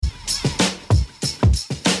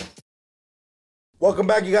Welcome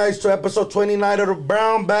back, you guys, to episode 29 of the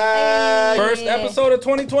Brown Bag. First episode of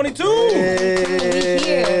 2022.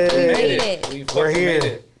 We're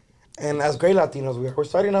here. And as great Latinos, we're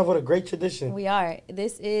starting off with a great tradition. We are.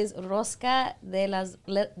 This is Rosca de las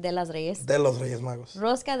Reyes. De los Reyes Magos.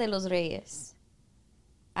 Rosca de los Reyes.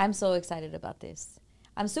 I'm so excited about this.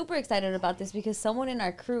 I'm super excited about this because someone in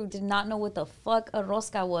our crew did not know what the fuck a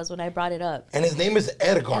rosca was when I brought it up. And his name is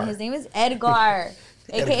Edgar. And his name is Edgar,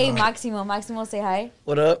 a.k.a. Maximo. Maximo, say hi.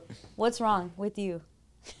 What up? What's wrong with you?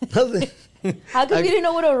 Nothing. How come you didn't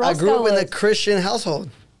know what a rosca was? I grew up in a Christian household.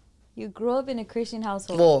 You grew up in a Christian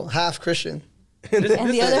household? Well, half Christian. And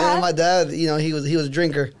the other half? And my dad, he was a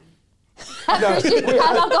drinker. Half Christian,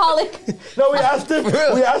 half alcoholic. No, we asked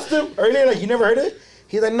him earlier, like, you never heard it?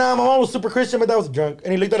 He's like, nah, my mom was super Christian, my dad was drunk.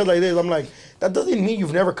 And he looked at us like this. I'm like, that doesn't mean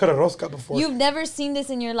you've never cut a rosca before. You've never seen this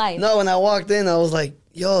in your life. No, when I walked in, I was like,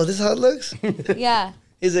 yo, this is how it looks? Yeah.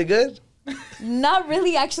 Is it good? Not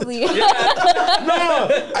really, actually. No,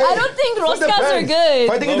 I don't think roscas are good.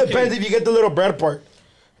 I think it depends if you get the little bread part.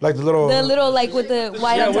 Like the little, like with the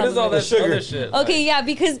white on top. What is all that sugar other shit? Okay, yeah,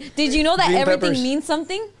 because did you know that Green everything peppers. means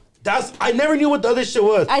something? I never knew what the other shit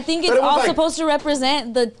was. I think But it's it was all like, supposed to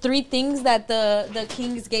represent the three things that the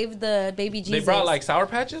kings gave the baby Jesus. They brought like Sour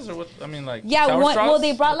Patches or what? I mean, like yeah, sour one, straws? well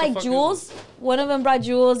they brought What the like fuck jewels. is it? One of them brought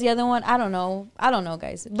jewels. The other one, I don't know,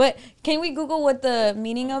 guys. But can we Google what the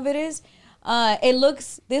meaning of it is?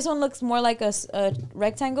 This one looks more like a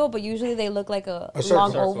rectangle, but usually they look like a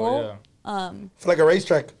long circle, oval. Yeah. it's like a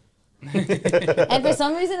racetrack. And for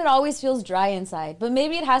some reason, it always feels dry inside. But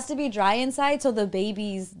maybe it has to be dry inside so the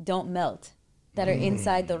babies don't melt that are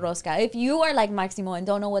inside the rosca. If you are like Maximo and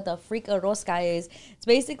don't know what the freak a rosca is, it's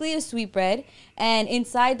basically a sweetbread. And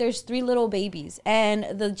inside, there's 3 little babies.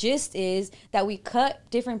 And the gist is that we cut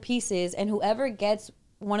different pieces. And whoever gets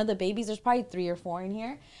one of the babies, there's probably 3 or 4 in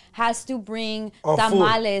here, has to bring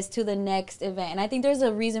tamales to the next event. And I think there's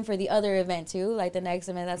a reason for the other event, too. Like the next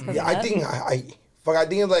event that's coming up. I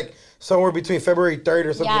think it's like somewhere between February 3rd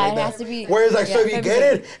or something like that. Yeah, it has to be. Whereas like, so if you February.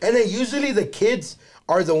 get it, and then usually the kids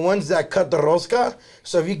are the ones that cut the rosca.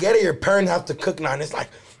 So if you get it, your parents have to cook now. And it's like,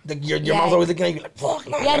 your mom's always looking at you like, fuck,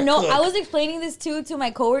 no. Yeah, no, I was explaining this to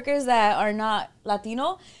my coworkers that are not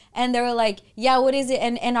Latino. And they were like, yeah, what is it?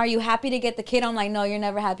 And are you happy to get the kid? I'm like, no, you're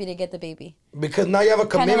never happy to get the baby. Because now you have a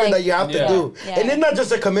commitment like- that you have to do. Yeah. And it's not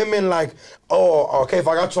just a commitment like, oh, okay, if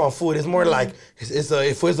I got you on food. It's more like, it's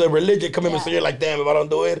a religious commitment. Yeah. So you're like, damn, if I don't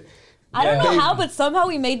do it. I don't know Baby. how, but somehow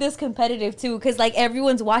we made this competitive too. Because like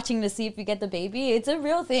everyone's watching to see if you get the baby. It's a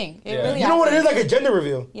real thing. It really You know what it is? happens. Like a gender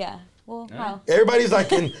reveal. Yeah. Well, how? Everybody's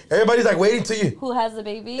like waiting to you. Who has the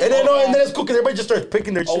baby? And then, Oh, and then it's cool because everybody just starts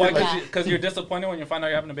picking their shit. Oh, why? Like, Because you're disappointed when you find out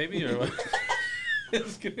you're having a baby, or what?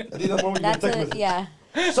 Just kidding. I think that's one we get That's text a, message. yeah.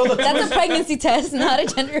 So the That's twist. a pregnancy test, not a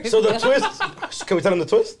gender reveal. So the twist. Can we tell them the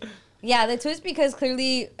twist? Yeah, the twist because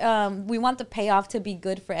clearly we want the payoff to be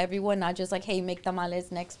good for everyone, not just like, hey, make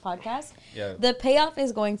tamales next podcast. Yeah. The payoff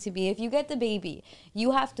is going to be if you get the baby, you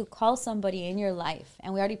have to call somebody in your life,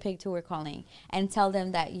 and we already picked who we're calling, and tell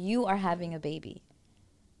them that you are having a baby.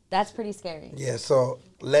 That's pretty scary. Yeah. So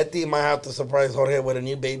Letty might have to surprise Jorge with a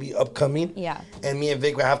new baby upcoming. Yeah. And me and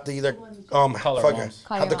Vic will have to either Call our fuck moms.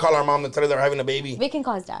 Call have to your call our mom to tell her they're having a baby Vic can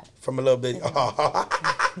call his dad. from a little bit. You No, can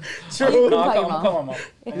True. I'm call your gonna call my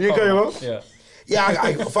mom. You call your mom? Yeah. Yeah.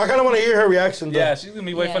 I kind of want to hear her reaction. Though. Yeah, she's gonna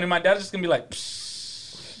be way Yeah. funny. My dad's just gonna be like,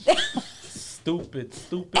 stupid.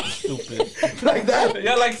 Like that.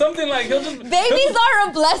 Yeah, like something like he'll just. Babies are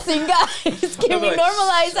a blessing, guys. Can we Like,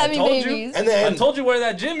 normalize I having told you. babies? And then I told you wear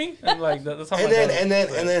that Jimmy, and like that's how. and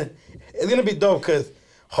then it's gonna be dope because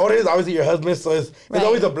Jorge is obviously your husband, so it's Right.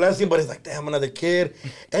 always a blessing. But it's like, damn, another kid.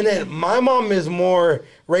 And then my mom is more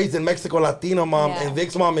raised in Mexico, Latino mom, Yeah. and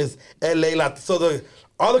Vic's mom is LA Latino. So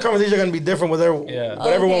all the conversations are gonna be different with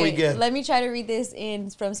whatever one we get. Let me try to read this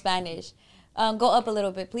from Spanish. Go up a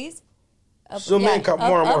little bit, please. Up, Zoom in,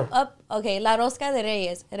 more. Up. Okay, la rosca de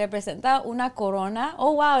Reyes representa una corona.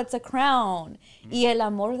 Oh, wow, it's a crown. Y el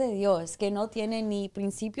amor de Dios, que no tiene ni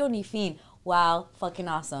principio ni fin. Wow, fucking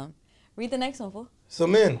awesome. Read the next one, fool. So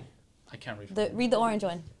man, I can't read. Read the orange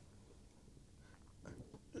one.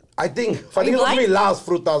 I think you it's gonna be blind? las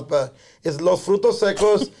frutas, but it's los frutos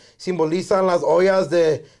secos simbolizan las ollas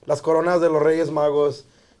de las coronas de los Reyes Magos.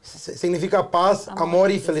 Significa paz, amor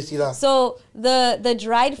y felicidad. So the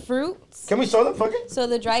dried fruits. Can we show them? Fuck it. So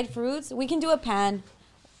the dried fruits, we can do a pan.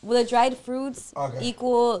 Well, the dried fruits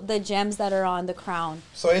equal the gems that are on the crown.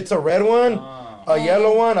 So it's a red one, a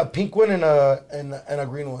yellow one, a pink one, and a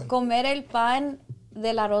green one. Comer el pan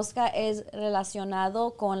de la rosca es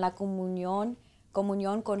relacionado con la comunión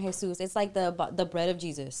comunión con Jesús. It's like the bread of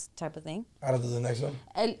Jesus type of thing. Gotta do the next one.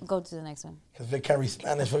 Go to the next one. Because they can't read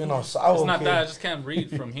Spanish. You know, It's not kid. that. I just can't read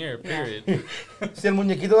from here, period. Si el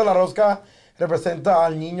muñequito de la rosca representa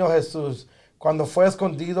al niño Jesús cuando fue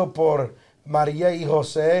escondido por María y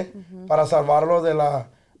José para salvarlo de la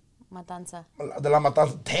Matanza.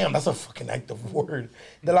 matanza. Damn, that's a fucking active word.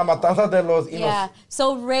 De la matanza de los Yeah.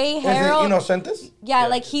 So Ray Is it Harold. inocentes? Yeah,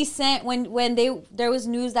 like he sent when there was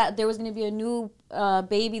news that there was gonna be a new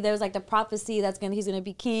baby. There was like the prophecy he's gonna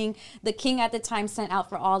be king. The king at the time sent out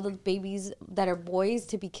for all the babies that are boys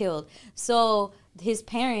to be killed. So his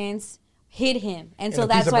parents hid him, and so a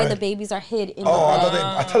piece that's of why bread. the babies are hid in the Oh, I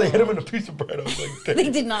bread. thought they hit him in a piece of bread. I was like, They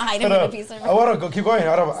did not hide him in a piece of bread. I want to go. Keep going.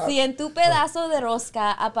 Ahora, Si en tu pedazo de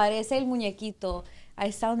rosca aparece el muñequito,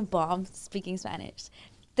 I sound bomb speaking Spanish,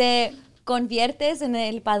 te conviertes en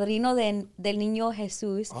el padrino del niño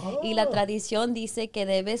Jesús y la tradición dice que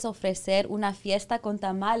debes ofrecer una fiesta con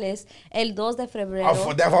tamales el 2 de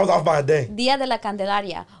febrero, that was off my day. Día de la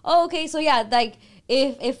Candelaria. Oh, okay, so yeah, like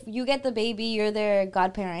if you get the baby, you're their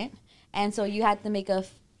godparent, and so you had to make a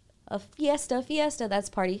fiesta, that's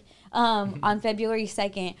party, on February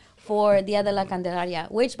 2nd for Dia de la Candelaria,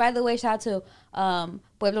 which, by the way, shout out to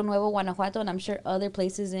Pueblo Nuevo, Guanajuato, and I'm sure other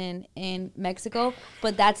places in Mexico,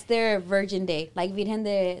 but that's their Virgin Day. Like Virgen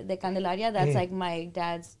de Candelaria, that's like my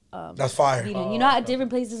dad's That's fire. Virgen. You know how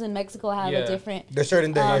different places in Mexico have a different... They're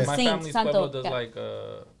certain day. Um, Yeah. My Saint, family's Santo, Pueblo does yeah. like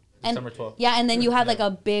And- December 12th. Yeah, and then you have like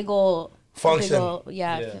a big ol' Function. festival.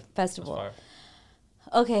 That's fire.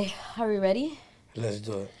 Okay, are we ready? Let's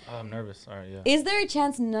do it. I'm nervous. All right, yeah. Is there a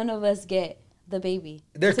chance none of us get the baby?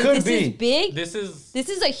 There Since could this be. is big. This is This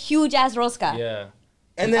is a huge ass rosca. yeah.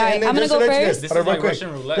 And then, All right, and then I'm gonna just to go let you guys, first. This hold on is real like quick.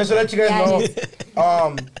 Russian roulette, Just to let you guys Yeah,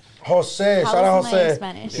 know, Jose, How shout out was my Jose.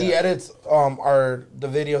 Spanish? He edits the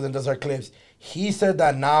videos and does our clips. He said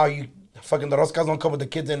that now the roscas don't come with the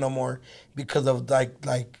kids in no more because of like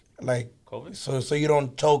COVID? so you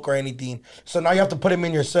don't choke or anything. So now you have to put him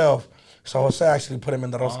in yourself. So Jose actually put him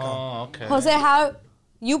in the rosca. Oh, okay. Jose, how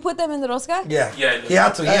you put them in the rosca? Yeah. Yeah, He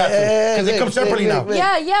had to. He had to. Because it comes separately now. wait.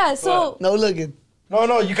 Yeah. So No looking.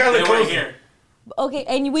 No, you can't They look weren't close. here. okay,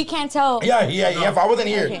 and we can't tell. Yeah. If I wasn't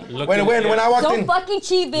here, Okay. Look when at when it, when I walked Don't in. fucking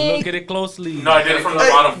cheat, Look big. at it closely. No, I did it from the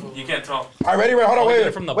bottom. You can't tell. All right, ready? Hold on, Look at wait.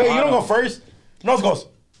 it from the Wait, you don't go bottom. first. Nos goes.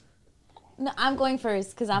 No, I'm going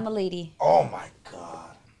first because I'm a lady. Oh my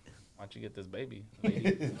god. Why don't you get this baby?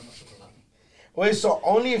 Lady? Wait, so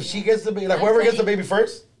only if she gets the baby, like whoever gets the baby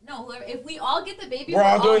first? No, if we all get the baby, We're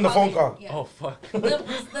all doing the phone call. Yeah. Oh fuck.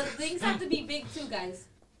 the things have to be big too, guys.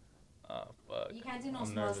 Oh fuck. You can't do no I'm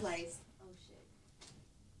small nervous. slice. Oh shit.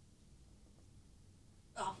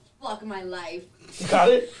 Oh fuck my life. You got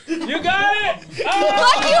it? You got it.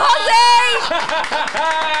 Fuck you, Jose!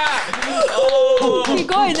 Keep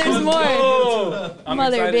going. There's more. Oh, I'm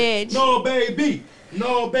Mother excited. bitch. No baby.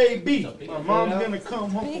 No baby. My mom's gonna come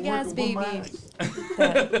home Big from work ass and whoop my baby.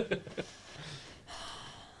 ass.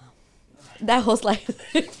 That whole slice.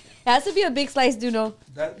 It has to be a big slice, Duno.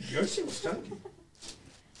 That your shit was chunky.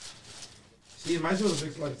 See, mine was a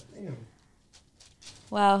big slice. Damn.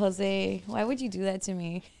 Wow, Jose. Why would you do that to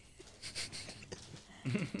me?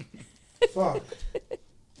 Fuck.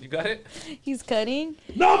 You got it. He's cutting.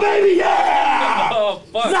 No baby, yeah! Oh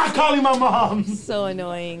fuck. Not calling my mom. So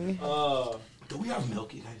annoying. Do we have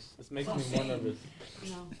milk, you guys? This makes me more nervous.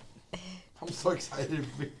 I'm so excited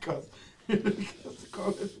because you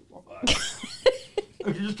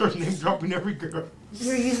just start name dropping every girl.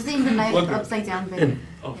 You're using the knife upside down, babe.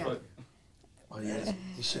 Oh Yeah. fuck. Oh yeah,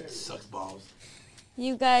 this shit sucks balls.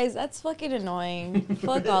 You guys, that's fucking annoying.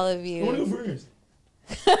 Fuck all of I wanna go you. first.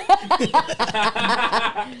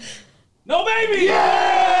 No baby.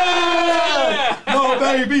 Yeah! No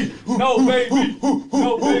baby. No baby.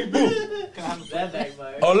 No baby. Can I have that back,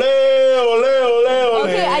 bud? Ole, ole, ole, ole.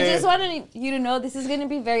 Okay, I just wanted you to know this is gonna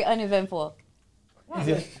be very uneventful.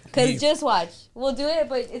 Cause just watch. We'll do it,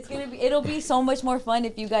 but it'll be so much more fun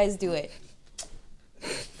if you guys do it.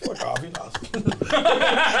 Fuck off, you lost.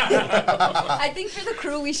 I think for the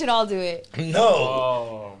crew we should all do it. No.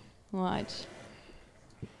 Oh. Watch.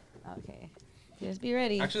 Okay. Just be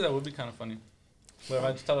ready. Actually, that would be kind of funny. But if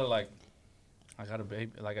I just tell her like, I got a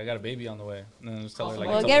baby on the way, and then just tell her like,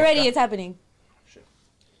 Well, it's a get ready. rosca. It's happening.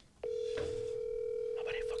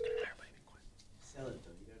 Nobody fucking there, baby. Quick.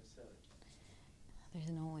 There's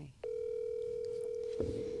no way.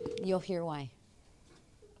 You'll hear why.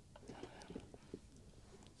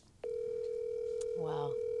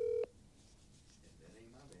 Wow.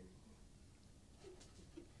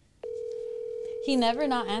 He never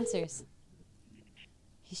not answers.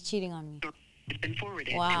 He's cheating on me. It's been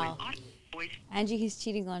forwarded Wow. to an auto voice. Angie, he's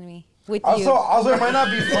cheating on me. with Also, you. it might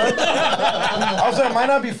not be fun. Also, it might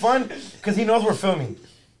not be fun because he knows we're filming.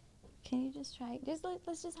 Can you just try?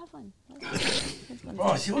 Let's just have fun. Let's fun.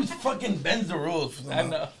 Bro, she always fucking bends the rules. I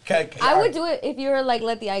know. I would do it if you were like,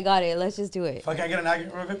 I got it. Let's just do it. Fuck, can I get an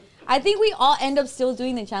agate real quick? I think we all end up still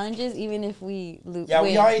doing the challenges, even if we lose. Yeah,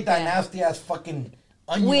 we all ate that nasty ass fucking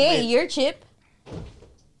onion. We ate bit. your chip.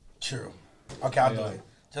 True. Okay, I'll do it.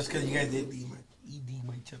 Just because you guys did eat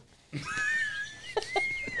my chip.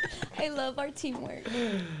 I love our teamwork.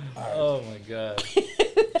 Oh my god.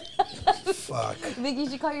 Fuck. Vic, you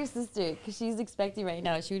should call your sister because she's expecting right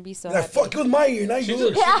now. She would be so Like, happy. fuck, it was my year, not She'll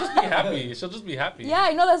yours. just be happy. She'll just be happy. Yeah,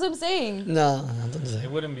 I know. That's what I'm saying. No, don't do It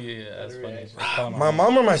that. wouldn't be as funny. Just call My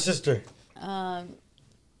mom or my sister?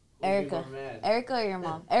 Erica. Erica or your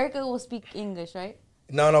mom? Erica will speak English, right?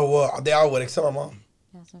 No, well, they all would, except my mom.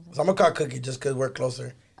 That's what I'm saying. So I'm going to call Cookie just because we're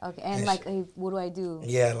closer. Okay, and Yes. like, hey, what do I do?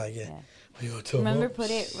 Yeah, like, yeah. Yeah. What do you go to, Remember, Mom? put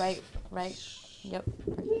it right. Yep.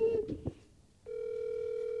 Perfect.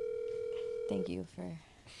 Thank you for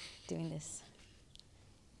doing this.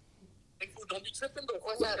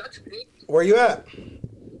 Where you at?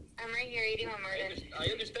 I'm right here eating my Martin. I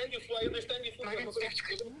understand you, fool. I understand you, fool. Martin's fresh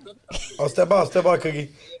cream. Oh, step out,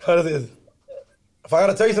 Cookie. How does this? If I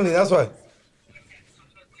gotta tell you something, that's why.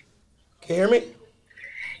 Can you hear me?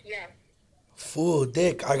 Yeah. Fool,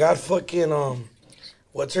 Dick, I got fucking,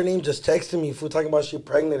 what's her name? Just texting me, fool, talking about she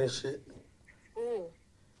pregnant and shit. Ooh.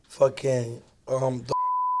 Fucking,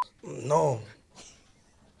 no.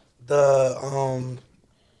 The,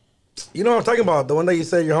 you know what I'm talking about? The one that you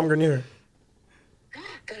said you're hungry near.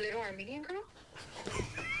 The little Armenian girl?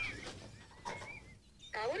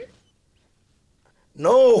 That one?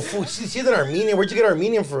 No, fool, she's an Armenian. Where'd you get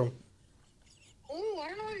Armenian from? Ooh, I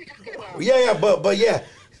don't know what you're talking about. Yeah, but yeah.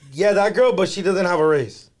 Yeah, that girl, but she doesn't have a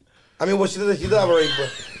race. I mean, well, she does have a race, but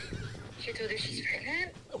She told her she's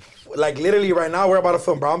pregnant? like literally right now, we're about to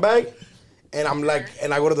film Brown Bag, and I'm like,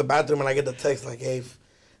 and I go to the bathroom and I get the text like, hey,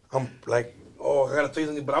 I'm like, oh, I gotta tell you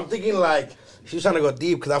something, but I'm thinking like she's trying to go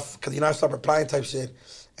deep because you know I stopped replying type shit,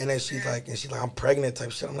 and then she's like, I'm pregnant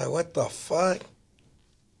type shit. I'm like, what the fuck?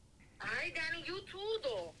 Alright, Danny, you too,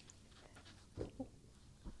 though.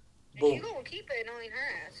 Boom. She gonna keep it knowing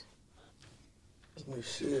her ass. Oh,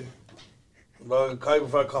 shit. Bro, call you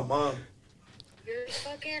before I call mom. You're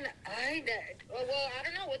fucking well, I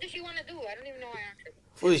don't know. What does she want to do? I don't even know why I answered.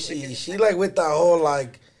 Fool, she like with that whole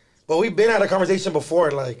like, but we've been had a conversation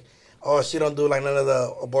before like, oh, she don't do like none of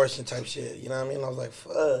the abortion type shit. You know what I mean? I was like,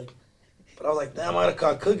 fuck. But I was like, damn, I would have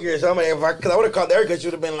called Cookie or something. Because I would have called Erica, she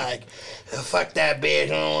would have been like, fuck that bitch.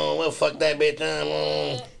 Well, fuck that bitch. I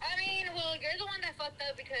mean, well, you're the one that fucked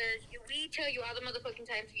up because we tell you all the motherfucking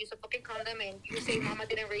time to use a fucking condom and you say mama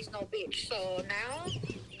didn't raise no bitch. So now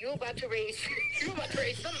you about to raise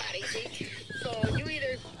somebody, see? So you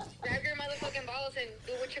either grab your motherfucking balls and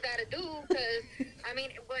do what you gotta do because, I mean,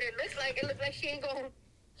 what it looks like she ain't going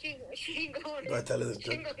Do I tell her this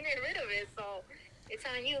she ain't gonna get rid of it. So it's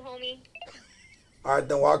on you, homie. All right,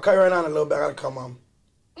 then, well, I'll call you right now in a little bit. I got to call mom.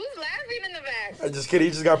 Who's laughing in the back? I'm just kidding.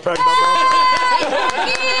 You just got pranked.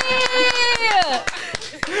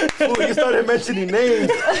 Fool, you started mentioning names.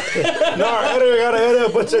 No, our editor got to edit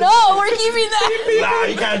a bunch of... No, we're keeping that. Nah,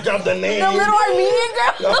 you can't drop the name. The little Armenian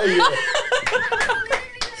girl. Oh, yeah.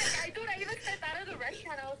 I even stepped out of the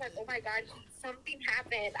restaurant. I was like, oh my god, something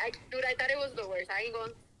happened. I thought it was the worst. I ain't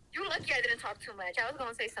going. You're lucky I didn't talk too much. I was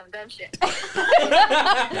gonna say some dumb shit.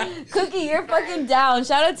 Cookie, you're fucking down.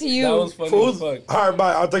 Shout out to you. That was funny Fools. as fuck. All right,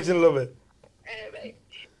 bye. I'll text you in a little bit. Anyway.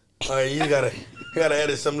 All right, you gotta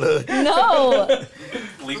edit some little... No.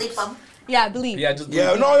 Bleep 'em. Yeah, believe. Yeah, just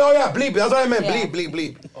Yeah, no, yeah, bleep. That's what I meant. Yeah.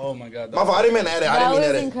 Bleep. Oh my god. My fault. I didn't mean edit. I That didn't mean was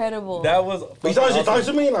edit. incredible. That was. You saw she talks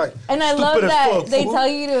to me like... And I love stupid as that fuck, they fool. tell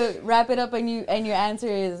you to wrap it up and your answer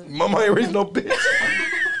is Mama ain't raised no bitch.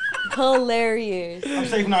 hilarious. I'm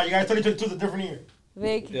safe now. You guys 2022 is a different year.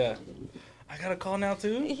 Vic. Yeah. I got a call now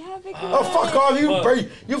too. Yeah, Vic. Oh, fuck off.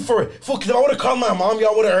 You for it. Fuck, if I would have called my mom,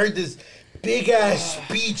 y'all would have heard this big ass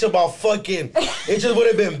speech about fucking. It just would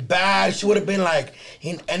have been bad. She would have been like,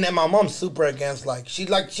 and then my mom's super against, like, she's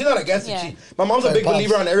not against Yeah. it. My mom's a Like big pops.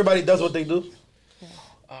 believer on everybody does what they do.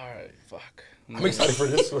 All right. Fuck. I'm excited for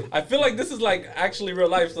this one. I feel like this is like actually real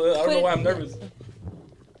life, so I don't know why I'm nervous.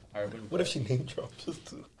 All right. What if she name drops us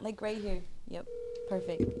too? Like right here. Yep.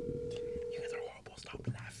 Perfect. You guys are horrible. Stop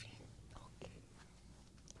laughing.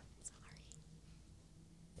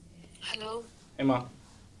 Hello. Hey, ma.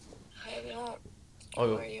 Hi, Rob.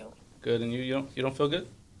 Oh, How are you? good. And you don't feel good?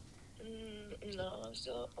 No, I'm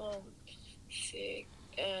still sick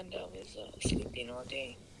and I was sleeping all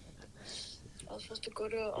day. I was supposed to go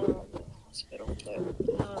to the hospital,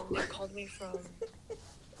 but they called me from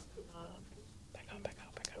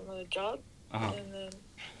from a job, Uh-huh. and then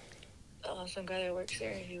some guy that works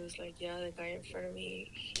there, and he was like, yeah, the guy in front of me,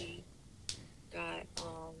 he got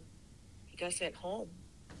sent home,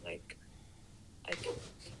 like, I think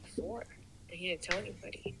before, and he didn't tell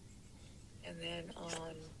anybody. And then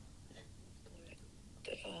on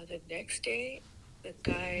the next day, the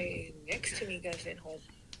guy next to me got sent home.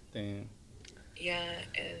 Damn. Yeah,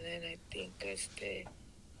 and then I think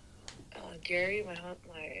Gary, my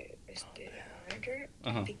manager,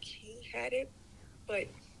 Uh-huh. I think he had it, but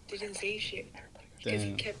didn't say shit because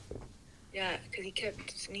Damn. he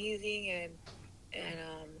kept sneezing and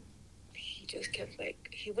he just kept like,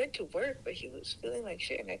 he went to work, but he was feeling like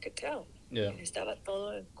shit, and I could tell. Yeah. And estaba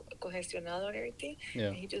todo congestionado and everything. Yeah.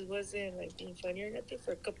 And he just wasn't like being funny or nothing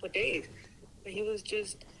for a couple of days, but he was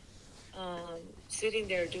just sitting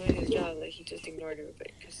there doing his job, like he just ignored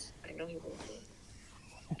everybody because I know he won't.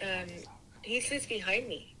 And he sits behind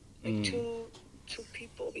me, like two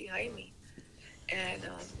people behind me, and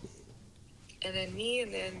then me,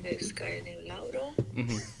 and then this guy named Lauro,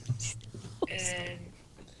 Mm-hmm. and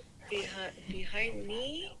behind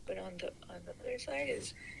me, but on the other side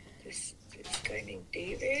is this guy named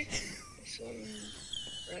David, some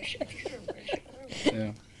Russian, he's from Russia. I don't know.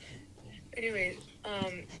 Yeah. Anyways,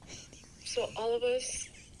 so all of us,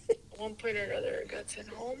 at one point or another, got sent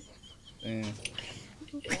home. Damn.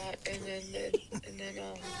 Yeah, and then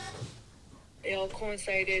it all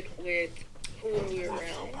coincided with who we were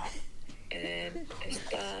around. And then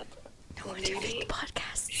esta lady,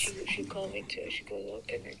 she called me too. She goes, "Oh,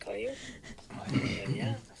 can I call you?" And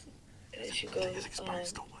yeah. And then she goes,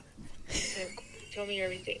 "Tell me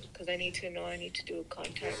everything, because I need to know. I need to do a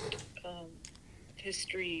contact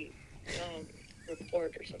history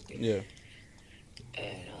report or something." Yeah.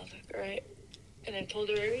 And I was like, all right. And I told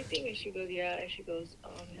her everything, and she goes, yeah. And she goes,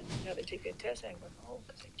 you haven't taken a test. And I go, no,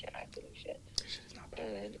 because I can't act like shit.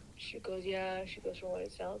 And then she goes, yeah. She goes, from what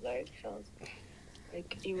it sounds like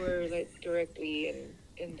you were like directly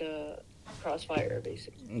in the crossfire,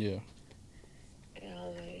 basically. Yeah. And I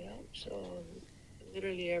was like, yeah. So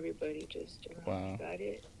literally everybody just got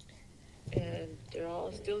it, and they're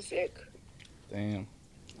all still sick. Damn.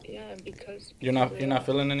 Yeah, and because You're not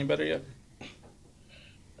feeling any better yet?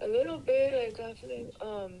 a little bit, like I'm feeling.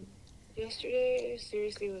 Yesterday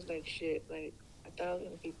seriously was like shit. Like I thought I was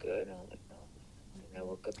gonna be good, and I was like, no. And I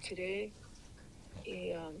woke up today.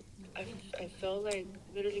 I felt like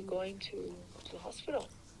literally going to the hospital.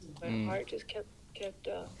 My heart just kept.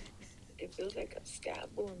 It feels like a stab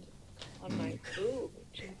wound on my boob.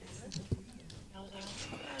 And I was like, oh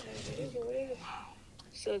my god, what is it?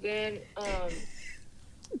 So then,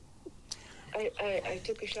 I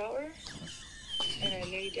took a shower. And I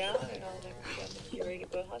lay down, and I was like, okay, I'm gonna get ready to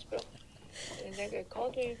go to the hospital. And then that guy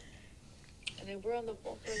called me, and then we're on the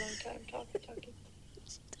phone for a long time, talking.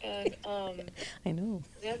 And I know.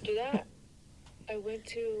 and after that, I went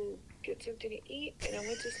to get something to eat, and I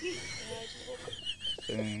went to sleep. And I just woke up.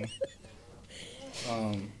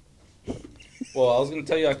 Dang. Well, I was gonna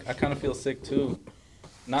tell you, I kind of feel sick too.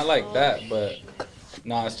 Not like that, but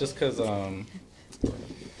nah, it's just cause I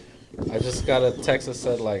just got a text that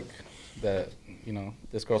said like that, you know,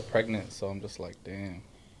 this girl's pregnant, so I'm just like, damn.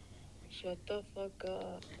 Shut the fuck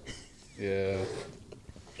up. Yeah.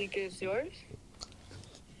 Think it's yours?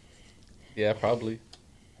 Yeah, probably.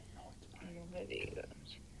 No me digas.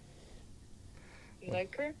 You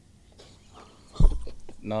like her?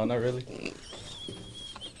 No, not really.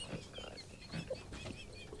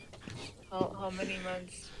 How many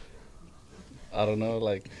months? I don't know,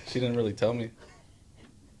 like, she didn't really tell me.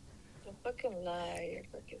 Don't fucking lie. You're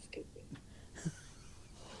fucking stupid.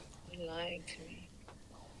 You're lying to me.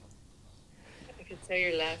 I can tell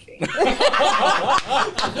you're laughing.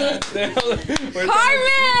 We're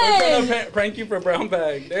Carmen! trying to prank you for brown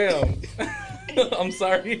bag. Damn. I'm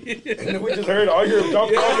sorry. And then we just heard all your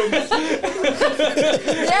dumb comments.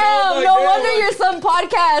 Damn, no wonder you're some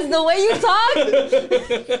podcast. The way you talk.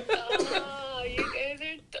 Oh, you guys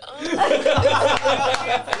are dumb.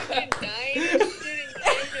 You're dying.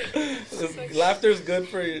 Laughter's good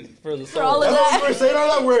for the soul. all of That's that. what we're saying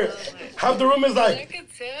all that. Where half the room is I like, could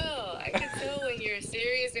tell. I could tell when you're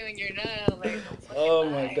serious and when you're not. I'm like, Oh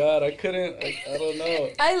my god, I couldn't. I don't know.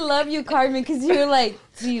 I love you, Carmen, because you're like,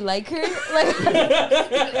 do you like her? Like,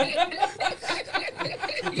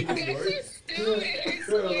 you guys are stupid. I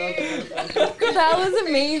swear. that was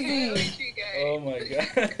amazing. Oh my god.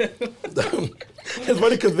 it's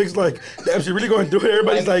funny because Vic's like, damn, she really going to do it.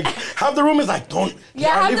 Everybody's like, half the room is like, don't.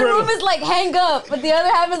 Yeah, half leave the her room is like, hang up, but the other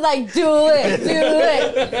half is like, do it, do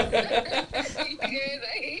it. You guys, I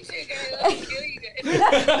hate you guys. I'll kill you guys.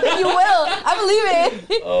 You will. I believe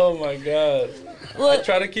it. Oh my god. Well,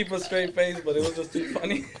 try to keep a straight face, but it was just too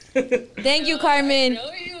funny. thank you, I Carmen.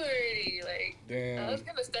 know you already. Like, I Damn. was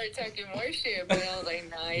gonna start talking more shit, but I was like,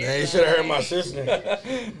 nah. Man, you should have heard my sister.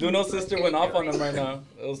 Duno's sister went off on him right now.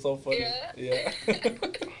 It was so funny. Yeah?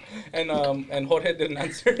 And Jorge didn't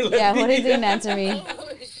answer. Yeah, Jorge didn't answer me. Oh,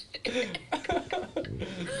 shit.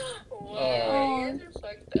 Wow, Alright. you guys are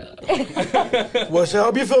fucked up. Well, shall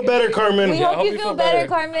help you feel better, Carmen. We hope you feel better,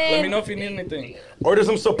 Carmen. Let me know if you need anything. Order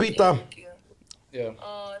some sopita. Thank you. Yeah.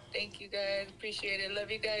 Oh, thank you guys. Appreciate it.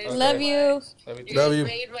 Love you guys. Love you. You Love guys you.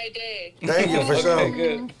 made my day. Thank you for Okay, sure.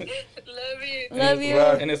 good. Love you. Love you.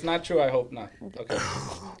 Right. And it's not true, I hope not. Okay.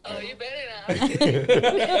 Oh, you better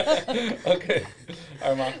not. Okay. All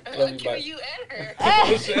right, Mom. Love you. Kill Bye. you and her.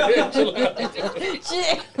 Oh, shit. Chill out.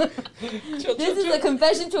 Shit. Chill, This chill, is chill. a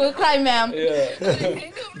confession to a crime, ma'am.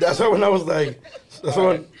 Yeah. That's why when I was like, that's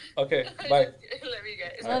when Okay, bye. Love you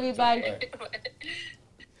guys. Love you, bye.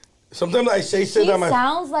 sometimes I say shit She that my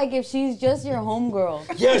sounds like if she's just your homegirl.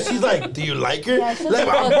 yeah. She's like, do you like her? Yeah, shut Like,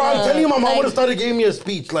 the I'm, fuck bro, I'm up. telling you, my mom Like- would have started giving me a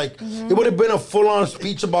speech. Like, it would have been a full on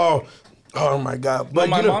speech about. Oh my god! But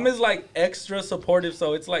my you know, mom is like extra supportive,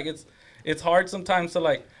 so it's like it's hard sometimes to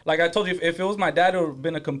like I told you, if it was my dad, it would have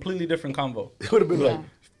been a completely different convo. it would have been like,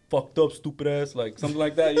 Fucked up, stupid ass, like something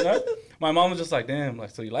like that, you know? My mom was just like, damn, like,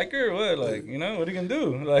 so you like her or what? Like, you know, what are you gonna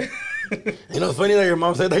do? Like, you know, it's funny that your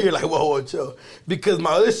mom said that. You're like, whoa, chill. Because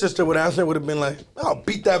my other sister would answer, would have been like, I'll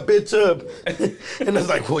beat that bitch up. And it's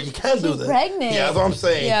like, well, you can't do She's that. pregnant. Yeah, that's what I'm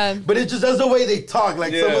saying. Yeah. But it's just, that's the way they talk.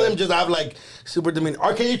 Like, some of Yeah. them just have, like, super demeanor.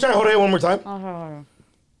 Or can you try Jorge one more time?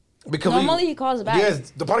 Because Normally he calls back.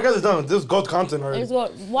 Yes, the podcast is done. This is gold content already. Let's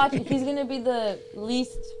go. Watch. He's gonna be the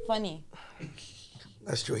least funny.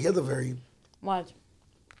 That's true. He has a very... Watch.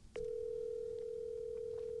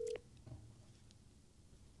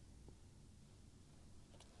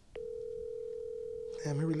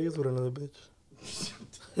 Damn, he really is with another bitch.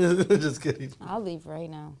 Just kidding. I'll leave right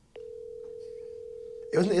now.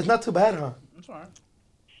 It's not too bad, huh? I'm sorry.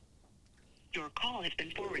 Your call has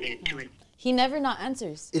been forwarded to an He never not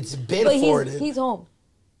answers. It's been But forwarded. he's home.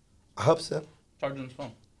 I hope so. Charging his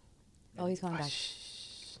phone. Oh, he's coming back.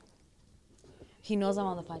 He knows I'm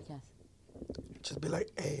on the podcast. Just be like,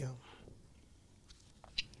 hey,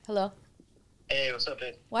 Hello. Hey, what's up,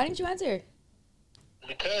 babe? Why didn't you answer?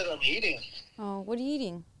 Because I'm eating Oh, what are you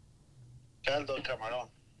eating? caldo de camarón.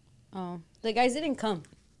 Oh, the guys didn't come.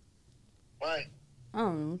 Why?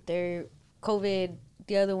 They're COVID.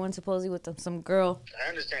 The other one supposedly with some girl. I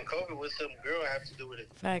understand COVID with some girl have to do with it.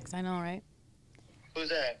 Facts, I know, right? Who's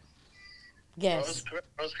that? Yes.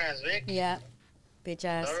 Rosecrans Vic? Yeah. Bitch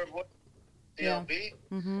ass. Daughter boy? Yeah. DLB?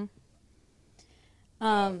 Mm-hmm.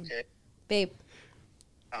 Okay. Babe,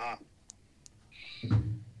 Uh-huh.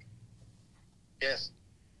 Yes.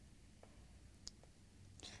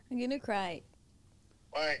 I'm gonna cry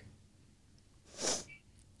Why?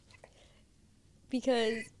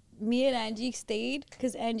 because me and Angie stayed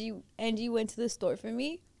because Angie went to the store for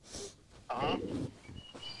me. Uh-huh.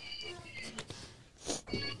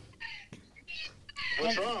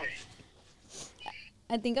 What's wrong?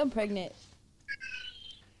 I think I'm pregnant.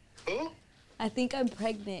 Who? I think I'm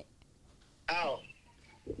pregnant. How?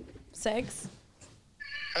 Sex?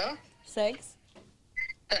 Huh? Sex?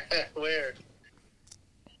 Where?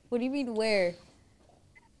 What do you mean where?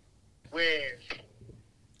 Where?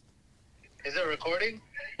 Is it recording?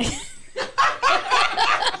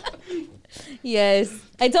 Yes.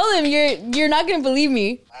 I told him you're not gonna believe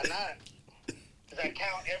me. I'm not. Because I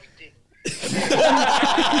count everything.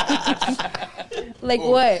 Like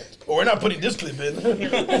what? Well, we're not putting this clip in.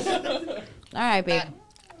 All right, babe.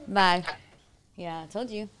 Bye. Yeah, I told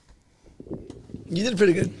you. You did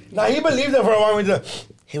pretty good. Nah, he believed it for a while.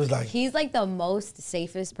 He was like, He's like the most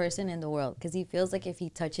safest person in the world because he feels like if he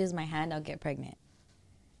touches my hand, I'll get pregnant.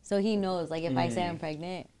 So he knows, like, if I say I'm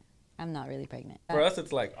pregnant, I'm not really pregnant. For us,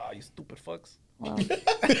 it's like, oh, you stupid fucks. Well,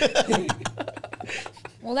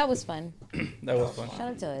 well, that was fun. That was fun. Shout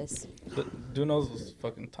out to us. Duno's was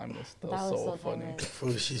fucking timeless. That was so funny. timeless.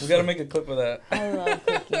 fool, she's We gotta make a clip of that. I love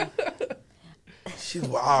cooking. she's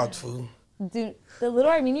wild, fool. Dude, the little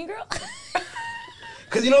Armenian girl?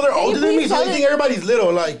 Because, you know, they're Can you older than me, please so tell you think it? everybody's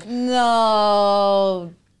little. Like,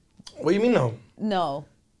 No. what do you mean, no? No.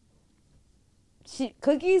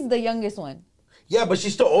 Cookie's the youngest one. Yeah, but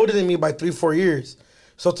she's still older than me by 3-4 years.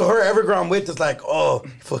 So to her, every girl I'm with is like, oh,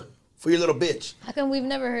 for your little bitch. How come we've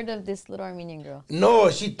never heard of this little Armenian girl?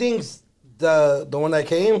 No, she thinks the one that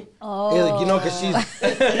came. Oh. Is like, you know, because she's,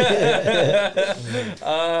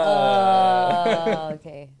 Oh,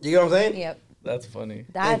 okay. you know what I'm saying? Yep. That's funny.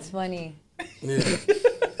 That's funny. Yeah.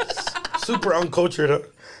 Super uncultured.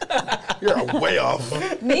 You're way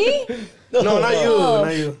off. Me? No, not you. Oh.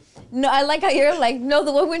 Not you. No, I like how you're like, no,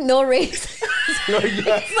 the one with no race. No,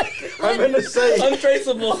 yeah. I'm going to say.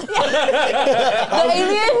 Untraceable. The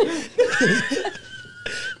alien?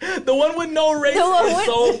 The one with no race The one is with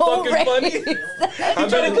so no fucking race. funny. He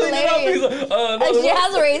tried to clean it up. He's like, no, She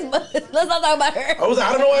has a race, but let's not talk about her. I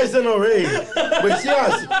don't know why I said no race. But see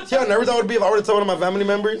how nervous I would be if I were to tell one of my family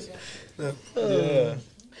members? Yeah.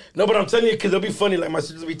 No, but I'm telling you, because it'll be funny. Like, my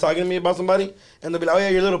sisters will be talking to me about somebody, and they'll be like, oh, yeah,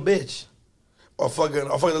 you're a little bitch. Or fucking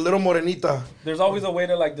a little morenita. There's always a way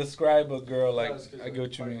to, like, describe a girl. Like, I get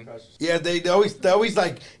what you mean. Yeah, they always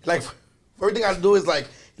like, everything I do is, like,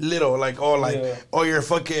 little. Like, or you're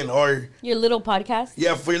fucking, or... Your little podcast?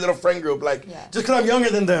 Yeah, for your little friend group. Like, Yeah. just because I'm younger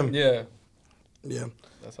than them. Yeah. Yeah.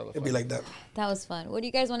 That's how It'd be like that. That was fun. What do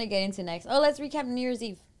you guys want to get into next? Oh, let's recap New Year's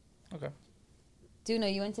Eve. Okay.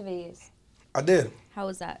 Duno, you went to Vegas. I did. How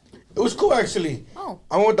was that? It was cool, actually. Oh.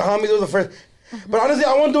 I went with the homies. It was the first. But honestly,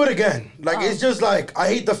 I won't do it again. Like, it's just like, I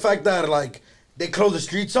hate the fact that, like, they close the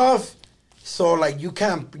streets off. So, like, you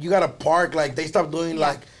gotta park. Like, they stopped doing,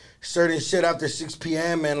 like, certain shit after 6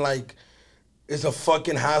 p.m. And, like, it's a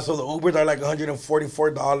fucking hassle. The Ubers are, like,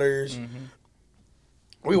 $144. Mm-hmm.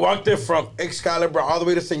 We walked there from Excalibur all the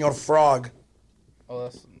way to Senor Frog. Oh,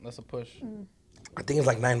 that's a push. I think it's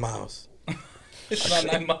like 9 miles. It's not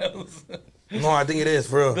 9 miles. No, I think it is,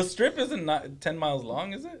 for real. The strip isn't 10 miles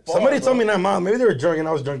long, is it? Somebody told me 9 miles. Maybe they were drunk and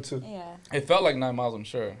I was drunk too. Yeah. It felt like 9 miles, I'm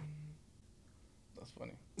sure. That's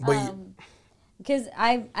funny. But because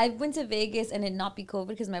I went to Vegas and it not be COVID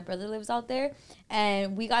because my brother lives out there,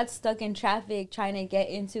 and we got stuck in traffic trying to get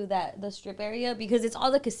into the strip area because it's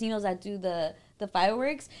all the casinos that do the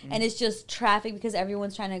fireworks, and it's just traffic because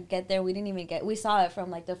everyone's trying to get there. We didn't even we saw it from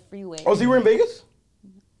like the freeway. Oh, so you were in Vegas?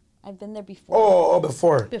 I've been there before. Oh,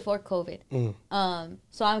 before. Before COVID.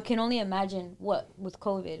 So I can only imagine what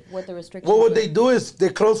the restrictions. Well, what were. they do is they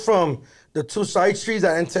close from the 2 side streets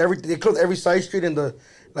that enter everything. They close every side street in the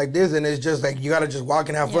like this, and it's just like you gotta just walk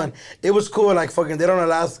and have fun. It was cool. Like fucking, they don't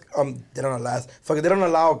allow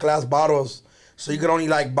glass bottles. So you could only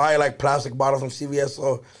like buy like plastic bottles from CVS.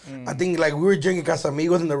 So I think like we were drinking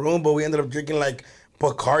Casamigos in the room, but we ended up drinking like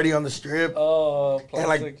Bacardi on the strip. Oh,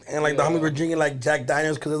 plastic. And the homies were drinking like Jack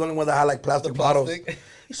Daniels because they're the only ones that had like plastic bottles.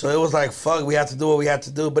 So it was like fuck, we had to do what we had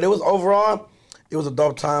to do. But it was overall, it was a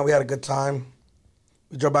dope time. We had a good time.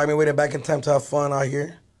 We drove back. We waited back in time to have fun out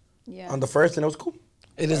here. Yeah. On the first, and it was cool.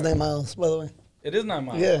 It is 9 miles, by the way. It is 9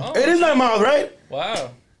 miles. Yeah. Oh. It is 9 miles, right?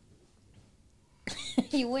 Wow.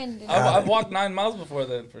 You win. Dude. I've walked 9 miles before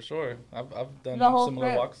then, for sure. I've done The whole similar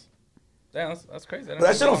trip. walks. Damn, that's crazy. But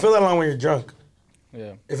that shit don't feel that long when you're drunk.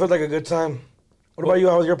 Yeah. It feels like a good time. What about you?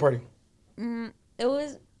 How was your party? It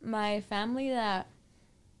was my family that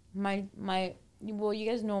well, you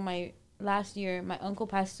guys know last year my uncle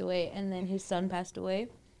passed away and then his son passed away.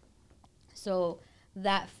 So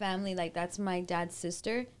that family, like that's my dad's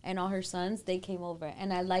sister and all her sons, they came over,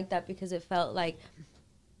 and I liked that because it felt like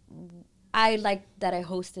I liked that I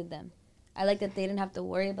hosted them. I like that they didn't have to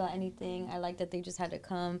worry about anything. I like that they just had to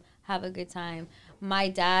come, have a good time. My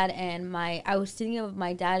dad and I was thinking of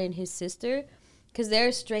my dad and his sister, because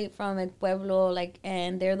they're straight from El Pueblo, like,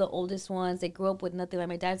 and they're the oldest ones. They grew up with nothing. Like,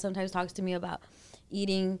 my dad sometimes talks to me about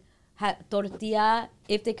eating tortilla,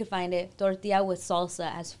 if they could find it, tortilla with salsa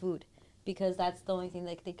as food, because that's the only thing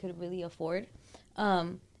like they could really afford.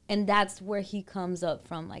 And that's where he comes up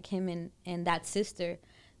from, like him and that sister.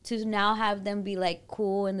 To now have them be like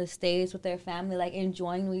cool in the States with their family, like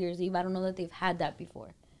enjoying New Year's Eve. I don't know that they've had that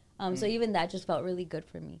before. So even that just felt really good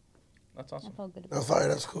for me. That's awesome. I felt good about That's fire.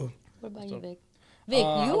 That's cool. What about That's you, dope. Vic? Vic,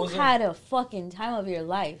 you I had a fucking time of your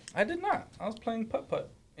life. I did not. I was playing putt-putt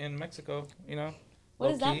in Mexico, you know. What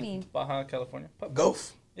does that Low-key, mean? Baja, California. Putt-putt.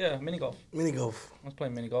 Golf. Yeah, mini golf. Mini golf. I was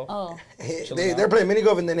playing mini golf. Oh. They're playing mini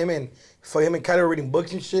golf, and then him and Kylie were reading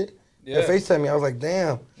books and shit. Yeah. They FaceTime me. I was like,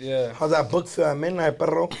 damn. Yeah. How's that book feel at midnight,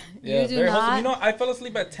 perro? Yeah, You do very wholesome. not- You know, I fell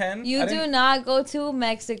asleep at 10. You I do didn't- not go to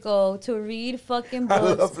Mexico to read fucking I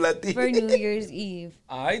love books Lati. for New Year's Eve.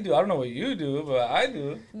 I do. I don't know what you do, but I do. You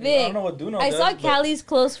know, I Vic, don't know what Duno I does. saw but- Callie's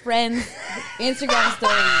close friends Instagram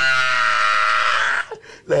story.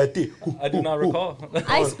 Lati. I do not recall.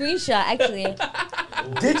 I screenshot actually.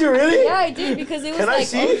 Did you really? Yeah, I did because it was Can I like,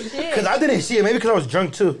 see oh it? shit. Because I didn't see it. Maybe because I was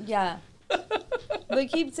drunk too. Yeah. But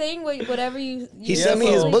keep saying whatever you He sent me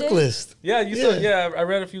his so- book list. Yeah, you Yeah. said. Yeah, I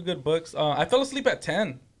read a few good books. I fell asleep at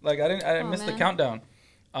 10. Like I missed the man. countdown.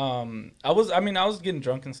 I was getting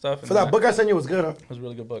drunk and stuff. And For that book I sent you was good, huh? it was a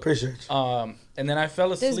really good book. Appreciate you. And then I fell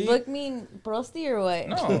Does asleep. book mean prosty or what?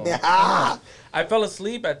 No. I fell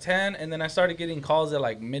asleep at 10, and then I started getting calls at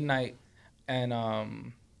like midnight, and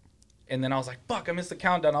then I was like, "Fuck! I missed the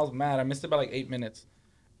countdown." I was mad. I missed it by like 8 minutes,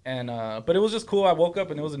 And but it was just cool. I woke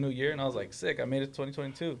up and it was a new year, and I was like, sick. I made it to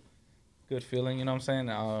 2022. Good feeling, you know what I'm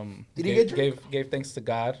saying? Did you get drunk? Gave thanks to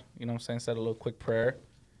God, you know what I'm saying? Said a little quick prayer,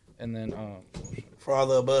 and then For all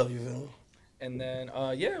the above, you feel me? and then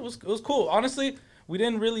yeah, it was cool. Honestly, we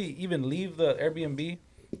didn't really even leave the Airbnb.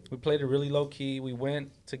 We played it really low key. We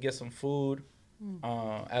went to get some food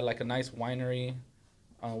at like a nice winery.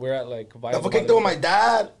 We're at like I kicked it with my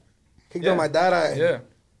dad. Kicked it with my dad. Yeah,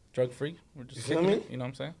 drug free. We're just You feel kicking me? it, you know what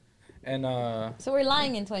I'm saying? And So we're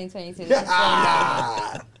lying in 2022. Just saying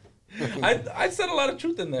that. I said a lot of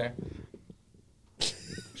truth in there.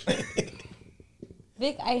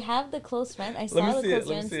 Vic, I have the close friend. I Let saw me the see it, close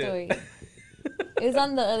let me friend see it. story. It was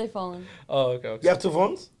on the other phone. Oh, okay. You have 2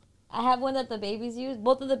 phones? I have one that the babies use.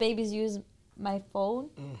 Both of the babies use my phone.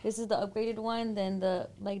 This is the upgraded one. Then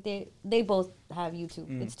they both have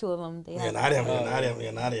YouTube. It's 2 of them. They have.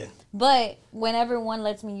 Nadia. But whenever one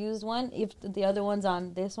lets me use one, if the other one's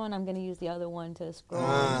on this one, I'm gonna use the other one to scroll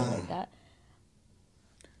and shit like that.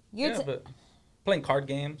 But playing card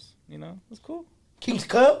games, you know, it's cool. King's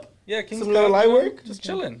Cup? Yeah, King's Some Cup. little light work? Just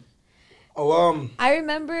chilling. Oh, I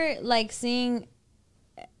remember like seeing,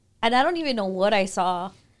 and I don't even know what I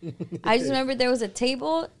saw. I just remember there was a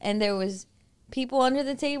table and there was people under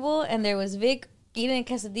the table and there was Vic eating a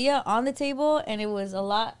quesadilla on the table and it was a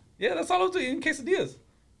lot. Yeah, that's all I was doing, eating quesadillas.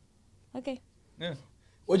 Okay. Yeah.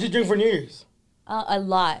 What'd you drink for New Year's? A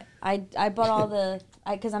lot. I bought all the,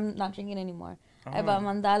 because I'm not drinking anymore. I bought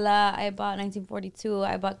Mandala, I bought 1942,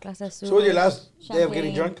 I bought Clase Azul. So was your last day of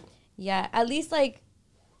getting champagne. drunk? Yeah, at least like,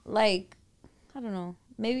 I don't know,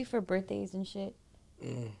 maybe for birthdays and shit.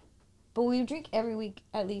 But we drink every week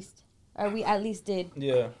at least. Or we at least did.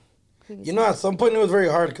 Yeah. You know, at some point it was very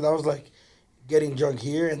hard because I was like getting drunk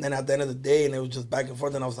here, and then at the end of the day, and it was just back and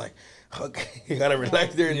forth, and I was like, okay, you gotta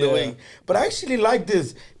relax during the week. But I actually like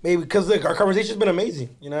this, maybe because like our conversation's been amazing.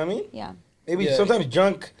 You know what I mean? Yeah. Maybe sometimes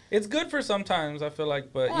drunk. It's good for sometimes, I feel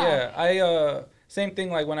like, but I same thing.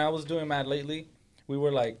 Like when I was doing Mad Lately, we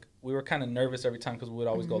were kind of nervous every time because we would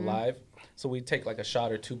always go live, so we'd take like a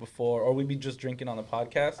shot or 2 before, or we'd be just drinking on the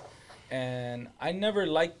podcast, and I never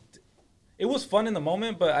liked. It was fun in the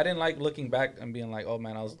moment, but I didn't like looking back and being like, "Oh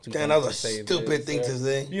man, I was too." Damn, that was a stupid thing to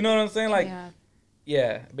say. You know what I'm saying? Like,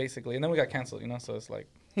 yeah, basically. And then we got canceled, you know. So it's like,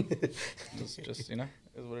 just you know,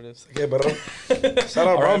 is what it is. Okay, but shout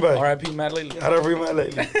out Brownback. R.I.P. Mad Lately. R.I.P. Mad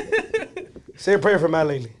Lately. Say a prayer for Mad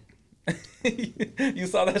Lately. You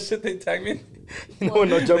saw that shit they tagged me? You know,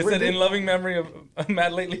 no jumper. They said in loving memory of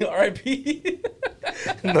Mad Lately, R.I.P.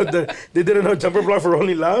 No, they did a no jumper block for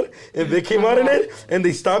Only Loud, and they came out in it, and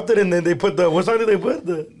they stopped it, and then they put what song did they put?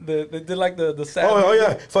 They did like the sad. Oh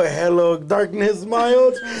yeah, for Hello Darkness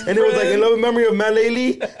Mild, and it was like in loving memory of Mad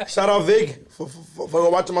Lately. Shout out Vic for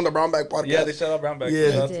watch him on the Brownback podcast. Yeah, they shout out Brownback.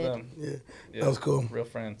 Yeah, That's them. Yeah, that was cool. Real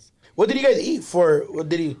friends. What did you guys eat for? What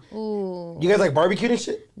did he? Ooh. You guys like barbecue and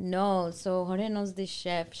shit? No, so Jorge knows this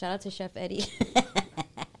chef. Shout out to Chef Eddie.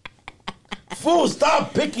 Fool,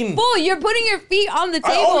 stop picking. Fool, you're putting your feet on the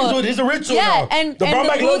table. I always do it. It's a ritual Yeah, now. and the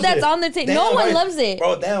Brownback food loves that's it. on the table. Damn, No one why- loves it.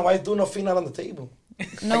 Bro, damn, why is doing no feet not on the table?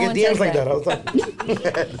 No I one get DMs says like that that. all the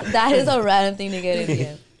time. That is a random thing to get in the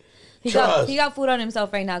end. Trust. He got food on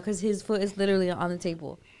himself right now because his foot is literally on the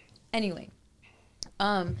table. Anyway,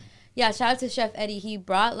 yeah, shout out to Chef Eddie. He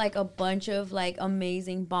brought like a bunch of like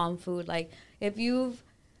amazing bomb food. Like if you've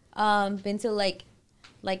been to like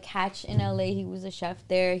Hatch in LA, he was a chef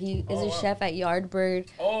there. He is a chef at Yardbird.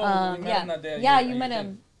 Oh, we met him that day. Yeah, you met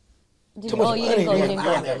him. You didn't go. You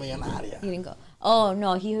didn't go. Oh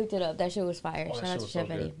no, he hooked it up. That shit was fire. Shout out to Chef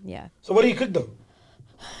Eddie. Yeah. So what do you cook though?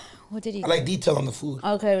 What did he? I like detail on the food.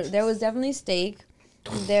 Okay, there was definitely steak.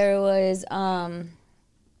 There was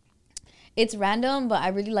it's random, but I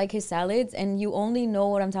really like his salads, and you only know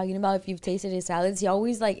what I'm talking about if you've tasted his salads. He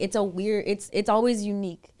always like it's always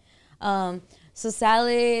unique. So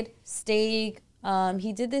salad, steak.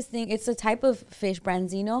 He did this thing. It's a type of fish,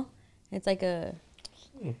 branzino. It's like a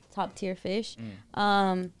top tier fish.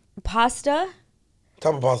 Pasta.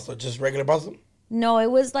 Type of pasta, just regular pasta. No, it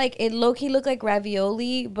was like it low-key looked like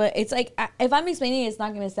ravioli, but it's like if I'm explaining it, it's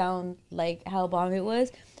not gonna sound like how bomb it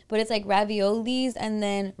was. But it's like raviolis and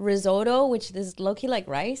then risotto, which is low-key like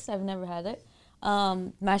rice. I've never had it.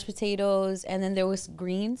 Mashed potatoes, and then there was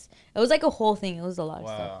greens. It was like a whole thing. It was a lot of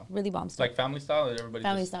stuff. Really bomb It's stuff. like family style. Or everybody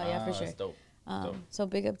Family just, style, yeah, for sure. That's dope. Dope. So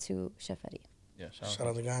big up to Chef Eddie. Yeah, Shout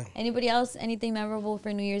out the guy. Anybody else? Anything memorable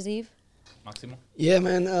for New Year's Eve? Maximo. Yeah,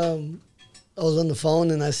 man. I was on the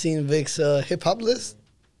phone and I seen Vic's hip hop list.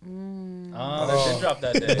 Oh, that's dropped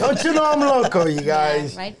that day. Don't you know I'm loco, you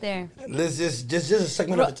guys? Right there. Let's just a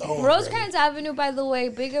segment of its own. Rosecrans Avenue, by the way,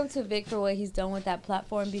 big up to Vic for what he's done with that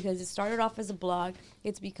platform because it started off as a blog.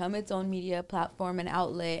 It's become its own media platform and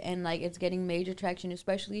outlet, and like it's getting major traction,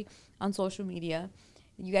 especially on social media.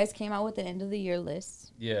 You guys came out with the end of the year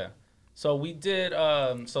list. Yeah. So we did,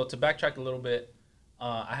 so to backtrack a little bit,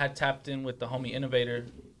 I had tapped in with the homie Innovator.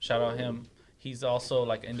 Shout out him. He's also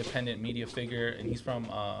like an independent media figure, and he's from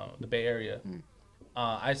the Bay Area.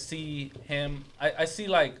 I see him, I see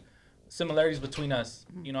like similarities between us,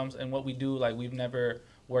 you know, and what we do. Like we've never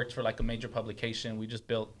worked for like a major publication. We just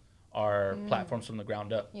built our platforms from the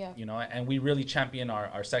ground up, you know, and we really champion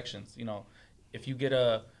our sections. You know, if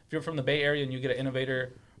you're from the Bay Area and you get an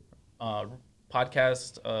Innovator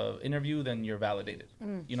podcast interview, then you're validated.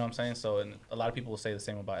 You know what I'm saying? So, and a lot of people will say the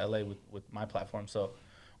same about LA with my platform. So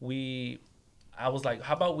I was like,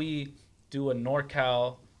 how about we do a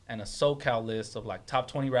NorCal and a SoCal list of like top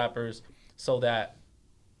 20 rappers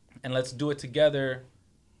and let's do it together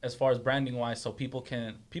as far as branding wise, so people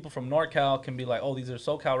from NorCal can be like, oh, these are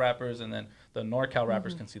SoCal rappers, and then the NorCal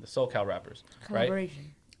rappers can see the SoCal rappers, right?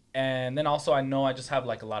 And then also I know I just have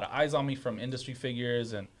like a lot of eyes on me from industry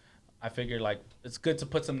figures, and I figure like it's good to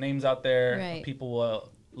put some names out there. Right. People will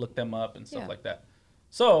look them up and stuff like that.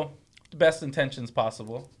 So the best intentions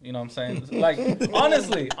possible. You know what I'm saying? Like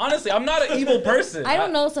honestly, I'm not an evil person. I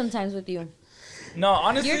don't know sometimes with you. No,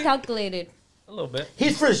 honestly. You're calculated. A little bit.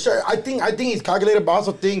 He's for sure. I think he's calculated, but I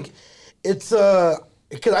also think it's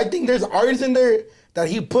because I think there's artists in there that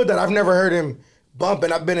he put that I've never heard him bump,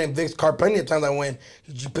 and I've been in Vic's car plenty of times. I went,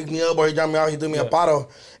 you pick me up or he dropped me out, he threw me a bottle,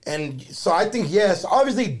 and so I think yes,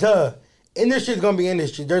 obviously, industry's gonna be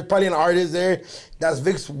industry. There's probably an artist there that's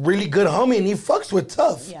Vic's really good homie, and he fucks with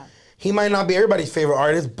Tough. Yeah. He might not be everybody's favorite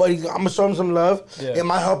artist, but I'm gonna show him some love. Yeah. It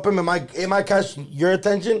might help him. It might catch your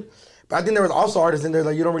attention. But I think there was also artists in there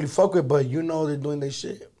that you don't really fuck with, but you know they're doing their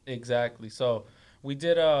shit. Exactly. So we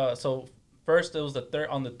did. So first it was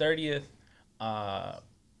on the 30th.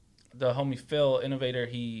 The homie Phil Innovator,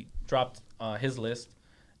 he dropped his list,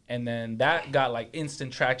 and then that got like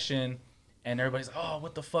instant traction, and everybody's like, oh,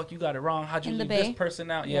 what the fuck, you got it wrong. How'd you leave this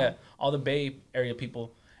person out? Yeah, all the Bay Area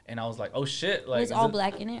people, and I was like, oh shit, like Was All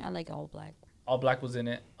Black in it? I like All Black. All Black was in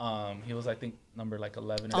it. He was I think number like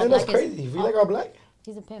 11. Man, that's crazy. If you like All Black,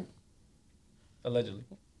 he's a pimp. Allegedly.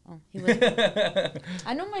 Oh, he was.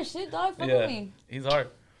 I know my shit, dog. Fuck with me. He's hard.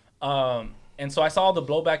 And so I saw all the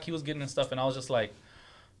blowback he was getting and stuff, and I was just like,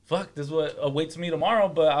 fuck, this is what awaits me tomorrow,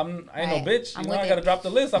 but I ain't no bitch. You know, I gotta drop the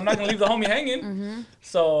list. I'm not gonna leave the homie hanging.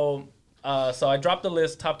 So I dropped the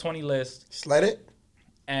list, top 20 list. Slide it.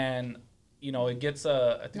 And, you know, it gets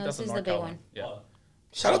I think that's a NorCal one. Yeah.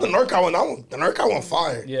 Shout out the NorCal one. The NorCal one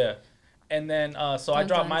fire. Yeah. And then, so I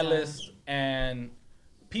dropped my list, and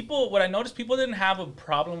what I noticed, people didn't have a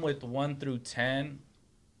problem with 1 through 10,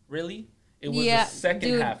 really. It was the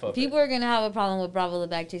second half of people are going to have a problem with Bravo the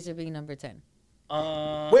Bag Chaser being number 10.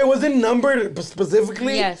 Wait, was it numbered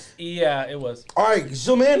specifically? Yes. Yeah, it was. All right,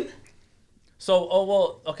 zoom in.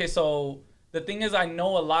 So, okay, so the thing is, I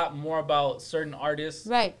know a lot more about certain artists.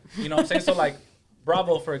 Right. You know what I'm saying? So, like,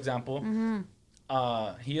 Bravo, for example,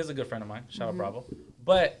 he is a good friend of mine. Shout out Bravo.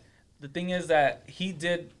 But the thing is that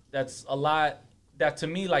that's a lot that to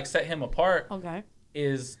me, like, set him apart. Okay.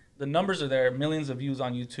 Is the numbers are there, millions of views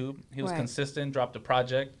on YouTube. He was consistent, dropped a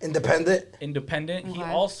project. Independent. Okay. He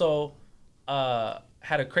also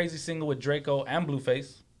had a crazy single with Draco and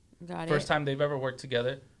Blueface. First time they've ever worked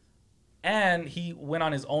together. And he went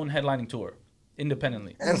on his own headlining tour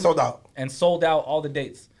independently. And sold out. And sold out all the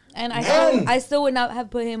dates. And I still would not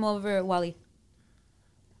have put him over Wally.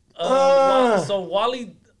 So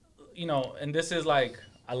Wally, you know, and this is like,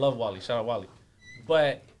 I love Wally. Shout out Wally.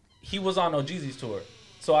 But he was on OGZ's tour.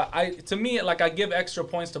 So to me, like, I give extra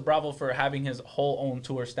points to Bravo for having his whole own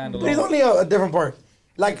tour standalone. But he's only a different part.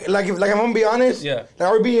 Like if I'm gonna be honest. Yeah. Like,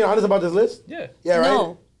 are we being honest about this list? Yeah. Yeah, right?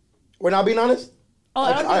 No. We're not being honest? Oh,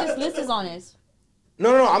 I don't think this list is honest.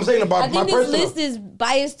 No. I'm saying about my personal. I think this list is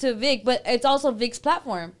biased to Vic, but it's also Vic's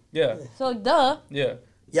platform. Yeah. So, duh. Yeah.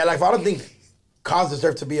 Yeah, like, I don't think Cause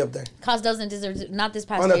deserves to be up there. Cause doesn't deserve to, not this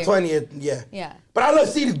past year. On the 20th, yeah. Yeah. But I love,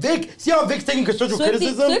 see how Vic's taking constructive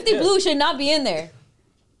criticism? Swifty Blue should not be in there.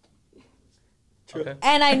 Okay.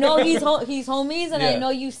 And I know he's homies, and I know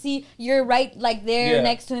you're right, like there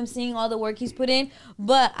next to him, seeing all the work he's put in.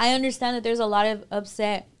 But I understand that there's a lot of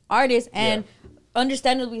upset artists, and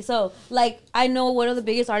understandably so. Like, I know one of the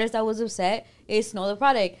biggest artists that was upset is Snow the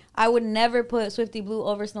Product. I would never put Swifty Blue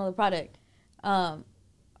over Snow the Product.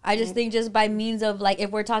 I just think just by means of, like, if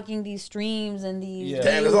we're talking these streams and these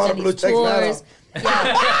Damn, there's a lot of blue checks now.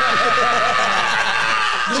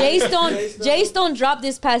 Jay Stone dropped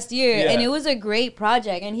this past year, Yeah. and it was a great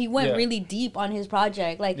project. And he went Yeah. really deep on his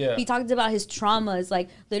project. Like Yeah. he talked about his traumas, like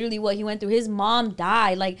literally what he went through. His mom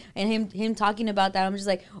died, like, and him talking about that. I'm just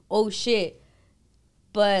like, oh shit.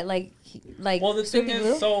 But like, Well, the thing Snoopy is,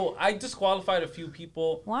 Lou? so I disqualified a few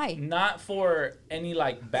people. Why? Not for any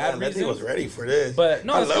like bad That reasons. nigga was ready for this. But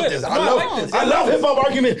no, I it's love good. this. No, I I love like this. I love hip hop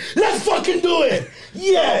argument. Let's fucking do it.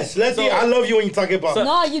 Yes, let's see. I love you when you talk about.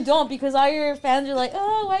 no, you don't, because all your fans are like,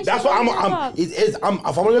 oh, why? That's why I'm. If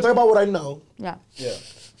I'm gonna talk about what I know. Yeah. Yeah.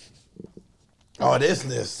 Oh, this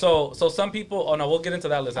list. So some people. Oh no, we'll get into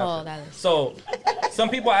that list after. Oh, that list. So some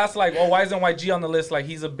people ask like, oh, why isn't YG on the list? Like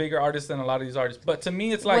he's a bigger artist than a lot of these artists. But to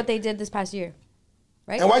me, it's like what they did this past year,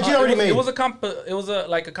 right? And YG already made. It was a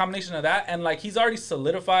combination of that, and like he's already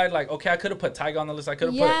solidified. Like okay, I could have put Tyga on the list. I could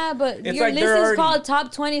have put. Yeah, but It's your like list they're is already- called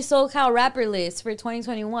Top 20 SoCal Rapper List for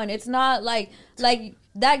 2021. It's not like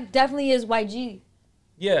that definitely is YG.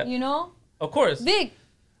 Yeah. You know? Of course. Vic,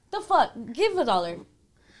 the fuck? Give $1.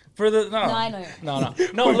 For the no. No, I know.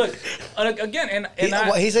 No. Look, again, and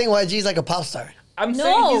He's saying YG's like a pop star. I'm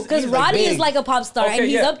saying No, because he's Roddy big. is like a pop star, Okay, and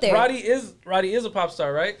he's yeah, up there. Roddy is a pop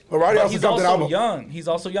star, right? But Roddy also he's dropped an also album. young. He's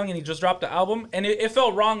also young, and he just dropped the album, and it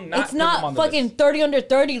felt wrong not. It's putting him on not the fucking list. 30 under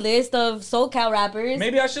 30 list of SoCal rappers.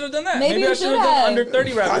 Maybe I should have done that. Maybe Maybe you I should should have done have. under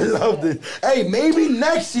 30 I rappers. love this. Hey, maybe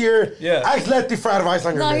next year. Yeah. Ask Letty for advice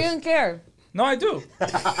on your No, he list. doesn't care. No, I do. No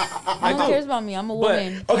one cares about me. I'm a But-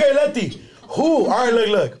 woman. Okay, Letty. Who? All right,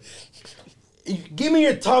 look. Give me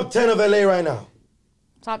your top 10 of LA right now.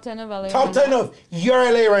 Top 10 of LA. Top 10 of your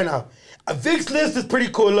LA right now. Vic's list is pretty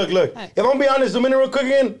cool. Look. Right. If I'm gonna be honest, zoom in real quick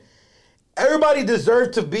again. Everybody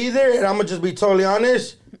deserved to be there, and I'm gonna just be totally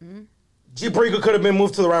honest. G Perico could have been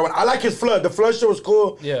moved to the right one. I like his flood. The flood show was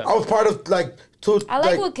cool. Yeah. I was part of like two. I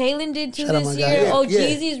like what Kalen did too Shout out this my year. guy. Oh, Yeah.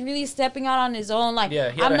 Jeezy's really stepping out on his own. Like,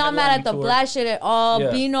 Yeah, he had I'm a not mad at headlining the tour. Black shit at all.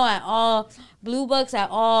 Yeah. Bino at all. Blue Bucks at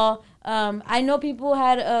all. I know people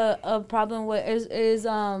had a problem with is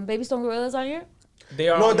Baby Stone Gorillas on here? They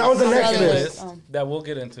are No, on that was the next second list. that we'll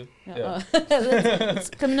get into. Yeah. It's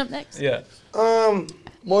coming up next. Yeah.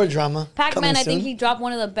 More drama. Pac-Man, Coming I think soon. he dropped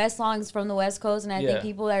one of the best songs from the West Coast, and I Yeah. think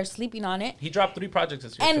people are sleeping on it. He dropped 3 projects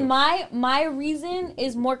this year. And too. my reason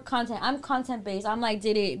is more content. I'm content based. I'm like,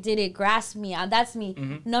 did it grasp me? That's me.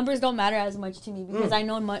 Mm-hmm. Numbers don't matter as much to me because I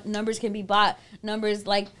know numbers can be bought. Numbers,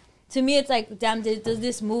 like, to me, it's like, damn, does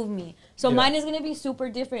this move me? So Yeah. mine is gonna be super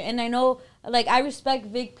different. And I know, like, I respect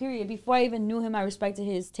Vic. Period. Before I even knew him, I respected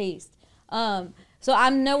his taste. So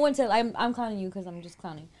I'm no one to. I'm clowning you because I'm just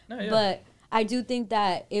clowning. No, yeah. But I do think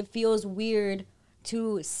that it feels weird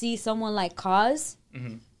to see someone like Cause,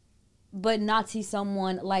 but not see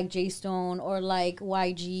someone like Jay Stone or like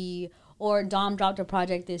YG or Dom dropped a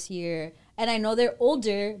project this year. And I know they're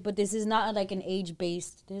older, but this is not like an age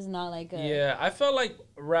based. This is not like a. Yeah, I felt like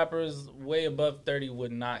rappers way above 30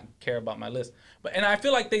 would not care about my list. And I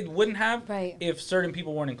feel like they wouldn't have Right. if certain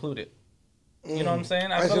people weren't included. You know what I'm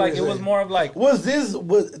saying? I I see feel what like it you're was saying. more of like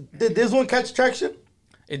Did this one catch traction?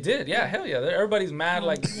 it did. Yeah, hell yeah. Everybody's mad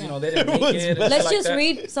like, you know, they didn't make it. and Let's shit like just that.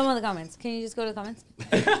 read some of the comments. Can you just go to the comments?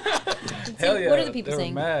 Hell yeah. What are the people they were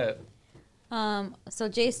saying? mad. So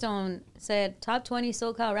Jay Stone said top 20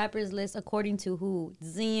 SoCal rappers list according to who?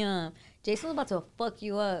 Zion. Jay Stone's about to fuck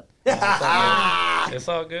you up. It's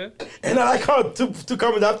all good. And I like how two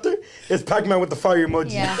comments after it's Pac-Man with the fire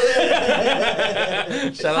emoji. Yeah. Shout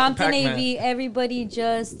out to Compton Pac-Man. AV, everybody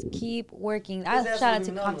just keep working. Shout out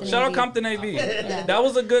to Compton Shout out AV. Compton AV. That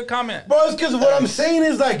was a good comment. Bro, it's because what I'm saying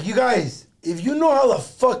is like, you guys, if you know how the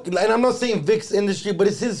fuck, and I'm not saying Vic's industry, but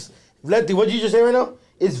it's his, Letty, what did you just say right now?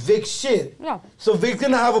 It's Vic's shit. Yeah. So Vic's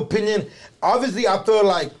gonna have opinion. Obviously, I feel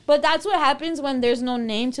like, But that's what happens when there's no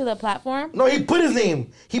name to the platform. no, he put his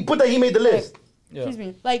name. He put that he made the list. Yeah. Excuse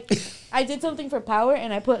me. Like, I did something for Power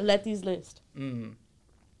and I put Letty's list.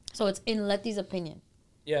 So it's in Letty's opinion.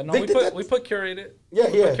 Yeah, no, Vic did that? we put curated. Yeah,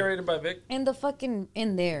 we yeah. Put curated by Vic. In the fucking,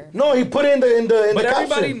 in there. No, he put it in the But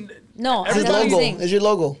caption. everybody, No, It's his that's what I'm logo. saying. It's your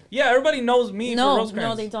logo. yeah, everybody knows me for No, Rosecrans.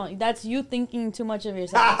 no, they don't. That's you thinking too much of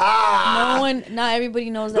yourself. not everybody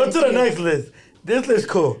knows that. Go it's to the you. next list. This list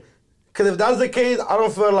cool. Because if that's the case, I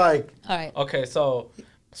don't feel like, All right. Okay, so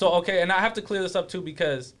okay, and I have to clear this up too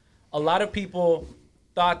because a lot of people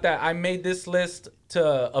thought that I made this list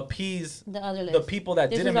to appease The other list. the people that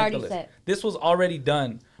This didn't was make the already list. set. This was already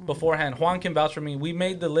done beforehand. Juan can vouch for me. We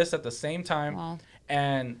made the list at the same time, Wow.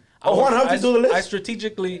 and Oh, Juan helped you do the list?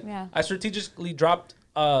 I strategically dropped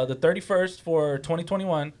the 31st for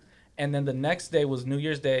 2021, and then the next day was New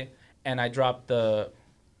Year's Day, and I dropped the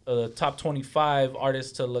top 25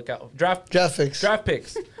 artists to look out draft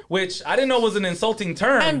picks, which I didn't know was an insulting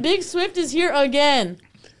term. And Big Swift is here again.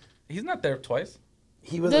 He's not there twice.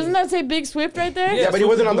 He was. Doesn't that say Big Swift right there? Yeah, but he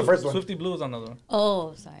wasn't on the first one. Swifty Blue was on the other one.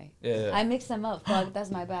 Oh, sorry. Yeah. I mixed them up. Fuck,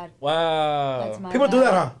 that's my bad. Wow. That's my People bad. do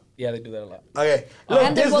that, huh? Yeah, they do that a lot. Okay. Look,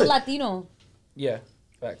 And they're this both is- Latino. Yeah,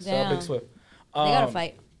 facts. So Damn. Big Swift. They gotta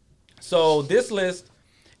fight. So this list,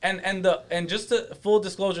 and just to full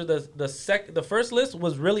disclosure, the first list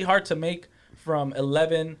was really hard to make from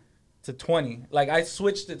 11 to 20. Like I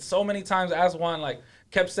switched it so many times as one. Like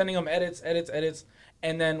kept sending them edits,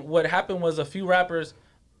 and then what happened was a few rappers,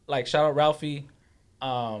 like shout out Ralphie,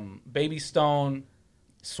 Baby Stone,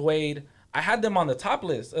 Suede. I had them on the top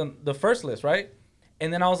list, the first list, right?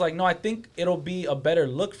 And then I was like, no, I think it'll be a better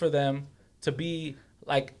look for them to be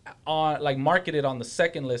like marketed on the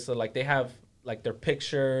second list, so like they have like their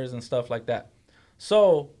pictures and stuff like that.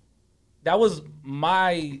 So that was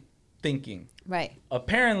my thinking. Right.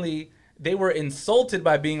 Apparently they were insulted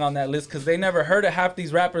by being on that list because they never heard of half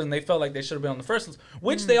these rappers and they felt like they should have been on the first list,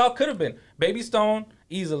 which they all could have been. Baby Stone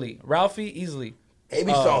easily, Ralphie easily.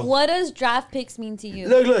 Baby Stone. What does draft picks mean to you?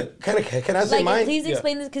 Look. Can I say Like, mine? please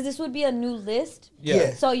explain this because this would be a new list.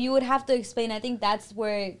 Yeah. So you would have to explain. I think that's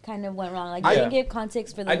where it kind of went wrong. Like you I- didn't give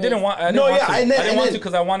context for the I list. didn't want. I didn't No, want yeah, to. and then- I didn't and want then- to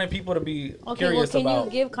because I wanted people to be Okay, well, curious can about.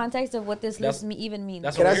 you give context of what this list even means?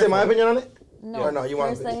 That's Can what I we're say here my for. opinion on it? No, Or no, you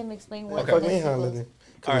want first to- let him explain what Okay. Fuck this me, huh? equals. Listen.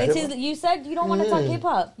 All right. It's his, you said you don't want to talk hip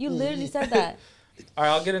hop. You literally said that. All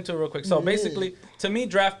right, I'll get into it real quick. So basically, to me,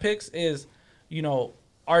 draft picks is,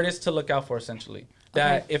 artists to look out for essentially.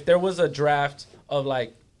 That Okay. if there was a draft of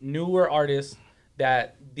like newer artists,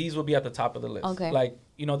 that these would be at the top of the list. Okay. Like,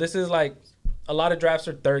 this is like a lot of drafts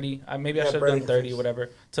are 30. Maybe I Yeah, should have done Brandon 30 Fitz. whatever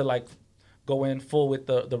to like go in full with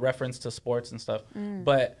the reference to sports and stuff.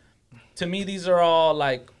 But to me, these are all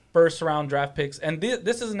like first round draft picks, and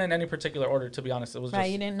this isn't in any particular order. To be honest, it was Right,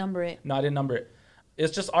 just you didn't number it. no, I didn't number it.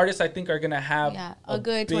 It's just artists I think are gonna have A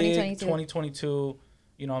good big 2022. 2022.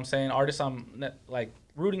 You know what I'm saying? Artists I'm like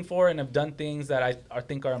rooting for and have done things that I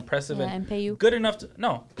think are impressive Yeah, and pay you? good enough to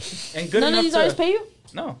no, and good None enough of these to artists pay you?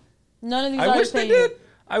 no. None of these I wish artists they pay you. did.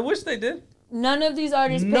 I wish they did. None of these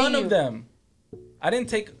artists pay None you. of them. I didn't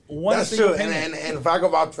take one That's single true. payment. And if I go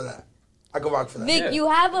vouch for that, I go vouch for that. Vic, Yeah. you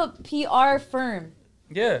have a PR firm.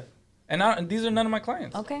 Yeah, and these are none of my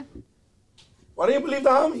clients. Okay. Why do you believe the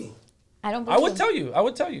homie? I don't believe I would him. tell you. I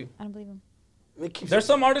would tell you. I don't believe him. It keeps There's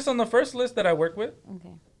some artists on the first list that I work with.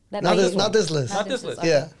 Okay. That Not makes- this, not this list. Not this list. okay.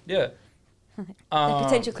 Yeah. Yeah. The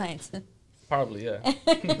potential clients. Probably, yeah.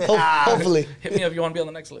 Hopefully. Hit me up if you want to be on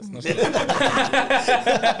the next list. No,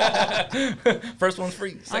 first one's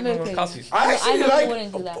free. Second I'm one okay. costs you. I actually know you like.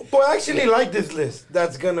 wouldn't do that. Boy, I actually like this list.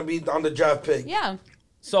 That's gonna be on the draft pick. Yeah.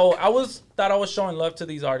 So thought I was showing love to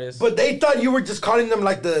these artists. But they thought you were just calling them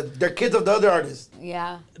like they're kids of the other artists.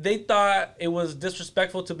 Yeah. They thought it was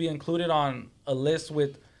disrespectful to be included on a list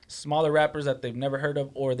with smaller rappers that they've never heard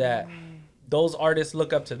of, or that those artists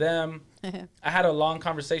look up to them. I had a long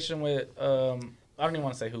conversation with I don't even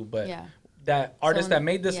want to say who, but Yeah. that artist Someone- that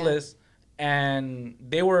made this yeah. list, and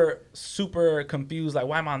they were super confused. Like,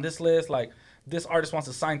 why am I on this list? Like, this artist wants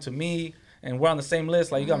to sign to me, and we're on the same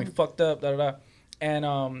list. Like, you got me fucked up. Da da da.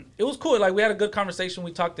 And it was cool. Like, we had a good conversation.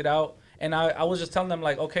 We talked it out, and I was just telling them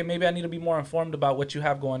like, okay, maybe I need to be more informed about what you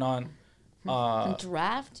have going on.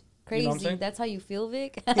 Draft? Crazy. you know what I'm saying? That's how you feel,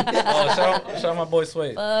 Vic? Oh, shout out my boy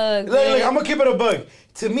Suede. Fuck, Look, Vic. I'm gonna keep it a bug.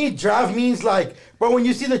 To me, draft means like, bro, when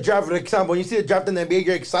you see the draft, for example, when you see the draft in the NBA,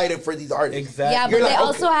 you're excited for these artists. Exactly. Yeah, but You're they like,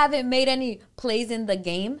 also okay. haven't made any plays in the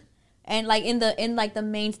game. And like in the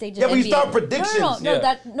main stage of Yeah, but you NBA. start predictions. No,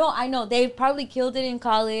 Yeah. I know. They've probably killed it in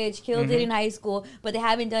college, killed it in high school, but they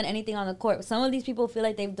haven't done anything on the court. Some of these people feel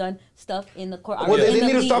like they've done stuff in the court. Well, already, they in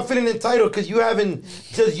need the to stop league. feeling entitled because you haven't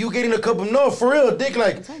just you getting a couple. No, for real, Dick.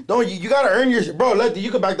 Like, no, you gotta earn your shit, bro. Lefty,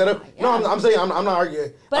 you can back that up. No, I'm saying I'm not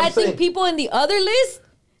arguing. But I'm I think saying, people in the other list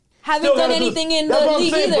haven't still done gotta do- anything in that's the what I'm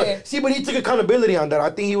league saying, either. But he took accountability on that. I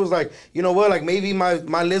think he was like, you know what, like maybe my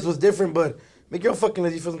list was different, but make your fucking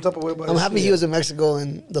list. You feel some type of way about it. I'm happy he was in Mexico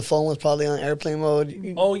and the phone was probably on airplane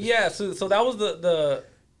mode. Oh yeah, so that was the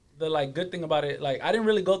like good thing about it. Like, I didn't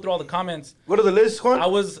really go through all the comments. What are the lists, Juan? I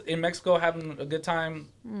was in Mexico having a good time,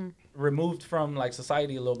 removed from like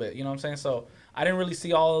society a little bit. You know what I'm saying? So I didn't really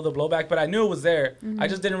see all of the blowback, but I knew it was there. I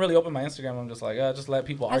just didn't really open my Instagram. I'm just like, just let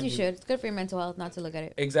people As argue. you should. It's good for your mental health not to look at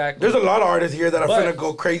it. Exactly. There's a lot of artists here that are But- finna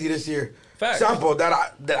go crazy this year. Facts. Sample that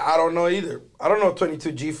I don't know either. I don't know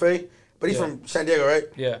 22 G Faye, but he's Yeah. from San Diego, right?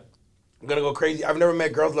 Yeah. I'm gonna go crazy. I've never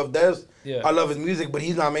met Girls Love Des. Yeah. I love his music, but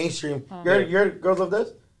he's not mainstream. You heard Girls Love Des?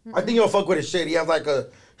 I think you'll fuck with his shit. He has like a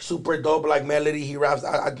super dope like melody. He raps.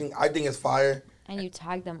 I think it's fire. And you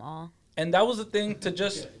tag them all. And that was the thing to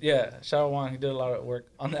just shout out Juan. He did a lot of work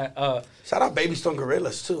on that. Shout out Baby Stone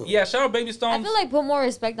Gorillas too. Yeah, shout out Baby Stones. I feel like put more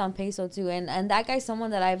respect on Peso too, and that guy's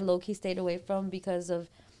someone that I've low key stayed away from because of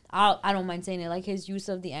I don't mind saying it, like his use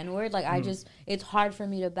of the N word. Like it's hard for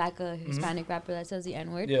me to back a Hispanic rapper that says the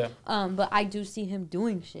N word. Yeah. But I do see him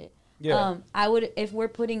doing shit. Yeah. I would, if we're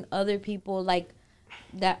putting other people like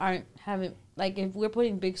that haven't like if we're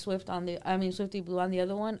putting Big Swift on Swifty Blue on the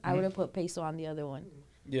other one, I would have put Peso on the other one.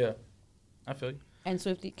 Yeah. I feel you. And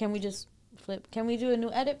Swifty, can we just flip? Can we do a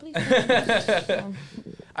new edit, please?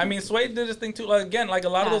 I mean, Sway did his thing too. Like, again, like a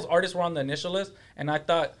lot of those artists were on the initial list, and I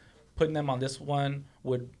thought putting them on this one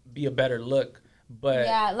would be a better look.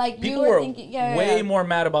 But like people were way more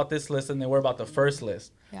mad about this list than they were about the first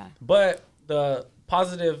list. Yeah. But the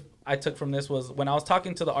positive I took from this was when I was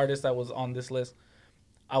talking to the artist that was on this list,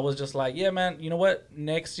 I was just like, yeah, man, you know what?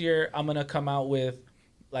 Next year, I'm going to come out with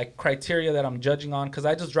like criteria that I'm judging on, because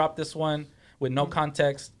I just dropped this one with no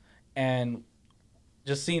context and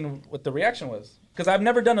just seeing what the reaction was, because I've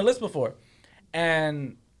never done a list before.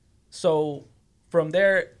 And so from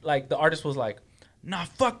there, like the artist was like, nah,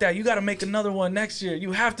 fuck that, you got to make another one next year,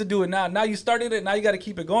 you have to do it now you started it, now you got to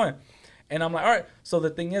keep it going. And I'm like, all right. So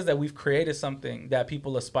the thing is that we've created something that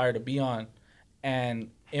people aspire to be on,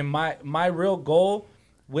 and in my real goal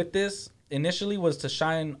with this initially was to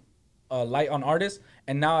shine a light on artists,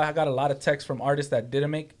 and now I got a lot of texts from artists that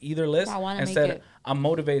didn't make either list and said, I'm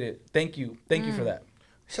motivated. Thank you for that.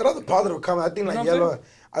 Shout out the positive comment. I think like Yellow.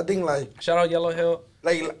 I think like shout out Yellow Hill.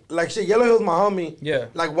 Like shit. Yellow Hill's my homie. Yeah.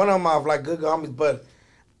 Like one of my like good homies, but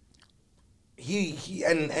he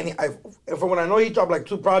from what I know, he dropped like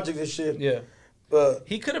 2 projects and shit. Yeah. But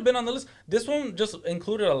he could have been on the list. This one just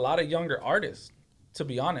included a lot of younger artists, to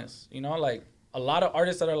be honest. You know, like a lot of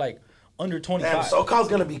artists that are like under 25. Damn, SoCal's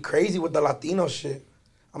gonna be crazy with the Latino shit.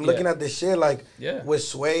 I'm looking at this shit like with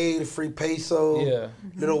Suede, Free Peso,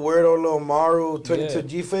 Little Weirdo, Lil Maru, 22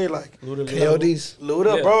 G-Fade, like Coyotes.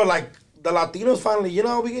 Luda, bro, like the Latinos finally, you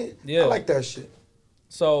know, we get. I like that shit.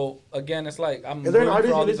 So again, it's like I'm rooting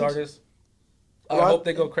for all these artists. I hope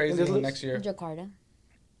they go crazy next year. Jakarta.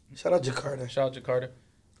 Shout out Jakarta. Shout out Jakarta.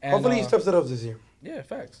 And, hopefully he steps it up this year. Yeah,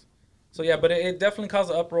 facts. So yeah, but it definitely caused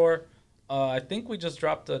an uproar. I think we just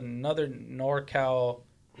dropped another NorCal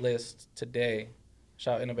list today.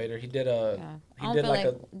 Shout out Innovator. He did a like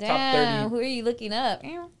a top 30. Who are you looking up?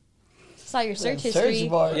 Saw your search history.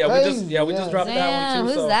 Bar. Yeah, we just dropped that one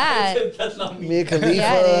too. Who's that? That's not me. Mia Khalifa.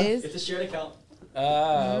 Yeah, it is. It's a shared account.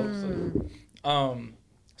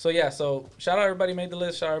 So yeah, so shout out everybody made the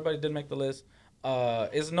list. Shout out everybody didn't make the list.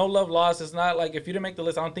 It's no love lost. It's not like if you didn't make the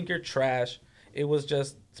list, I don't think you're trash. It was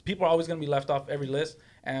just people are always gonna be left off every list.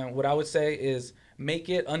 And what I would say is make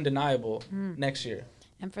it undeniable next year.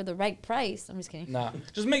 And for the right price, I'm just kidding. Nah,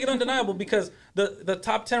 just make it undeniable, because the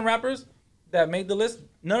top 10 rappers that made the list,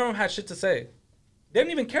 none of them had shit to say. They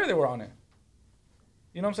didn't even care they were on it.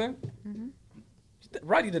 You know what I'm saying? Mm-hmm.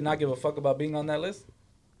 Roddy did not give a fuck about being on that list.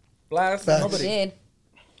 Blast, nobody did.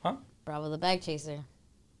 Huh? Bravo the Bag Chaser.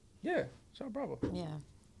 Yeah, shout out Bravo. Yeah.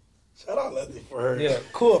 Shout out Leslie for her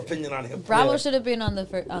cool opinion on him. Bravo should have been on the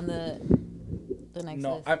next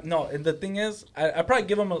list. No, and the thing is, I probably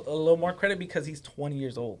give him a little more credit because he's 20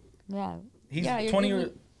 years old. Yeah. He's 20 years,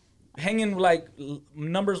 hanging like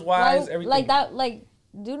numbers wise, everything. Like that, like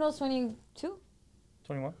Duno's 22?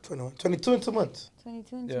 21. 22 in 2 months.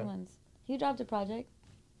 22 in 2 months. He dropped a project.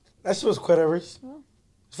 That shit was quite average. Well,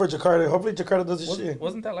 it's for Jakarta. Hopefully Jakarta does this shit.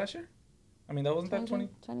 Wasn't that last year? I mean, that wasn't 2020?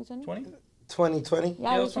 2020?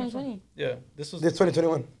 Yeah, it was 2020. Yeah, this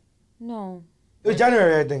 2021. No. It was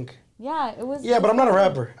January, I think. Yeah, it was. Yeah, but I'm not a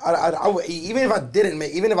rapper. Even if I didn't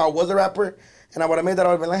make, even if I was a rapper and I would have made that,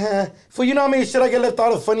 I would have been like, For you know how many shit I get left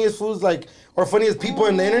out of funniest foods, like, or funniest people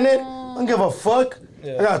in the internet? I don't give a fuck.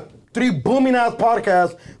 Yeah. I got 3 booming ass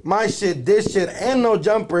podcasts, my shit, this shit, and No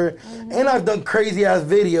Jumper, and I've done crazy ass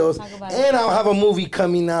videos, and I'll have a movie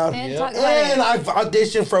coming out, and I've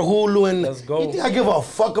auditioned for Hulu, and let's go. You think I give a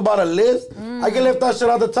fuck about a list? I get left out shit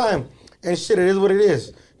all the time, and shit, it is what it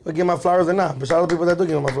is. You get my flowers or not, but shout out to people that do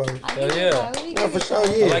give me my flowers. Hell yeah. Yeah, for sure,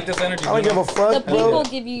 yeah. I like this energy. I don't give a fuck, the bro. people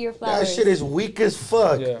give you your flowers. That shit is weak as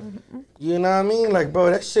fuck. Yeah. You know what I mean? Like, bro,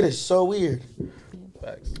 that shit is so weird.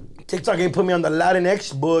 Facts. TikTok ain't put me on the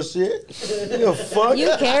Latinx bullshit. You give a fuck? You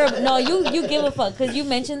care? No, you give a fuck because you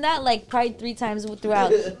mentioned that like probably 3 times throughout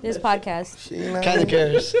this podcast. Kind of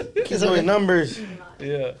cares. Keep doing numbers.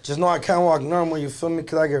 Yeah. Just know I can't walk normal. You feel me?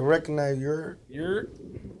 Because I get recognized. You're.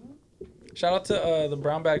 Shout out to the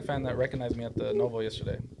brown bag fan that recognized me at the Novo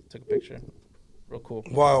yesterday. Took a picture. Real cool.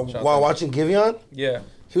 While watching Giveon? Yeah.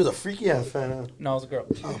 He was a freaky ass fan, huh? No, it was a girl.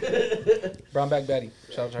 Brown bag Betty.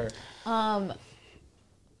 Shout out to her.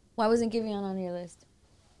 Why wasn't Giveon on your list?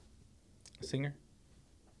 Singer.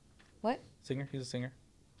 What? Singer. He's a singer.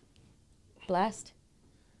 Blast?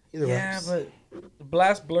 Either Yeah, raps. but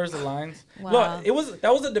Blast blurs the lines. Wow. Look,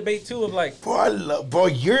 that was a debate too of like. Bro,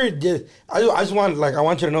 you're just. I just want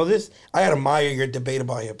want you to know this. I admire your debate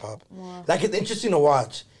about hip hop. Wow. Like it's interesting to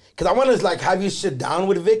watch. Cause I want to like have you sit down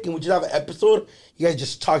with Vic and we just have an episode. You guys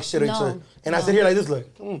just talk shit to each other. And I sit here like this, look.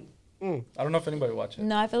 I don't know if anybody watches it.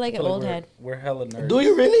 No, I feel like an old head. We're hella nerds. Do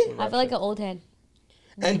you really? I feel like an old head.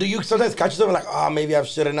 And do you sometimes catch yourself like, oh, maybe I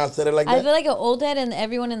should have not said it like that? I feel like an old head, and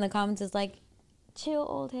everyone in the comments is like, chill,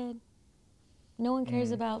 old head. No one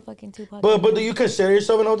cares about fucking Tupac. But do you consider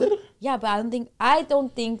yourself an old head? Yeah, but I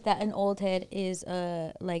don't think that an old head is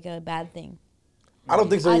like a bad thing. I don't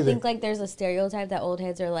think so I either. think like there's a stereotype that old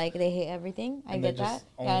heads are like they hate everything. I get that.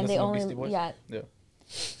 Yeah, and they only Yeah. There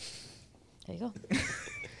you go.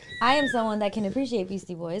 I am someone that can appreciate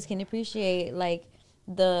Beastie Boys, can appreciate like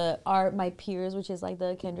the art, my peers, which is like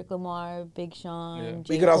the Kendrick Lamar, Big Sean. Yeah.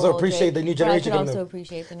 J. You could also Cole, appreciate the new generation But I coming could also up.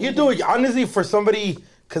 appreciate the new You do, honestly, for somebody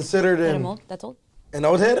considered That's old. an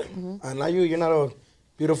old head, Mm-hmm. not you, you're not old.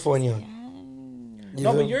 Beautiful and young. You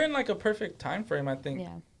No, feel? but you're in like a perfect time frame, I think.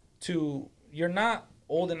 Yeah. You're not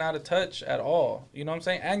old and out of touch at all. You know what I'm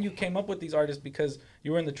saying? And you came up with these artists because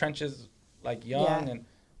you were in the trenches, like young, and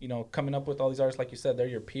coming up with all these artists, like you said, they're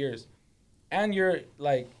your peers, and you're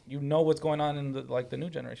like what's going on in the new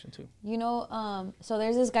generation too. So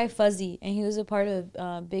there's this guy Fuzzy, and he was a part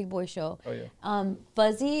of Big Boy Show. Oh yeah.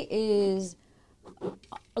 Fuzzy is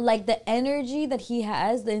like the energy that he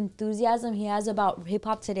has, the enthusiasm he has about hip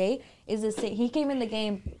hop today is the same. He came in the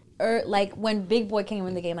game like when Big Boy came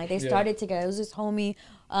in the game, like they started together. It was this homie,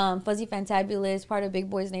 Fuzzy Fantabulous, part of Big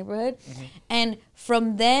Boy's neighborhood. And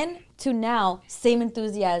from then to now, same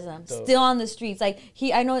enthusiasm. Dope. Still on the streets. Like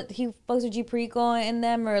I know he fucks with G Perico and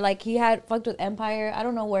them, or like he had fucked with Empire. I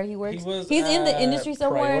don't know where he works. He's in the industry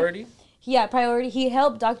somewhere. Priority? Yeah, Priority. He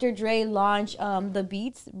helped Dr. Dre launch the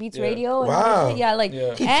Beats Radio. And Wow. all that shit. Yeah, like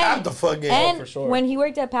He tapped the fuck in. And for sure. when he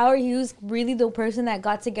worked at Power, he was really the person that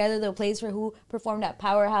got together the place for who performed at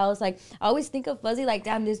Powerhouse. Like I always think of Fuzzy like,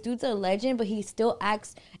 damn, this dude's a legend, but he still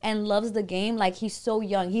acts and loves the game like he's so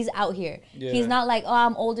young. He's out here. Yeah. He's not like, oh,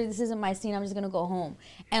 I'm older. This isn't my scene. I'm just gonna go home.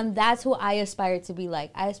 And that's who I aspire to be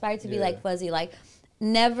like. I aspire to be like Fuzzy, like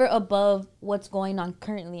never above what's going on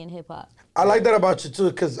currently in hip hop. I like that about you too,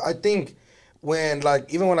 because I think when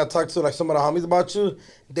even when I talk to like some of the homies about you,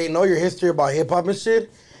 they know your history about hip hop and shit,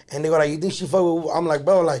 and they go like, "You think she fuck with?" I'm like,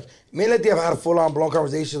 bro, like me and Letty have had full on blown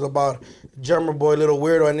conversations about German Boy, Little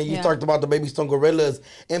Weirdo, and then you talked about the Baby Stone Gorillas,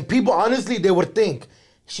 and people honestly they would think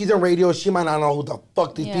she's in radio, she might not know who the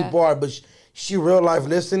fuck these people are, but she real life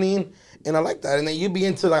listening, and I like that. And then you be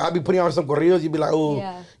into like I be putting on some corridos, you be like,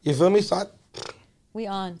 oh, you feel me? So We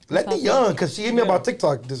on. Letty young, cause she hit me about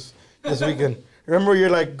TikTok this weekend. Remember you're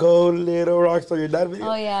like, go little rockstar, your dad video?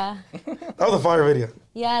 Oh yeah. That was a fire video.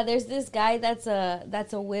 Yeah, there's this guy that's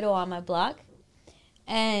a widow on my block,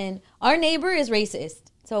 and our neighbor is racist.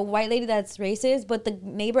 So a white lady that's racist, but the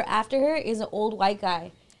neighbor after her is an old white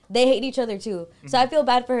guy. They hate each other too. So I feel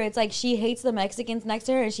bad for her. It's like she hates the Mexicans next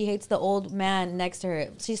to her, and she hates the old man next to her.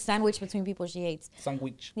 She's sandwiched between people she hates.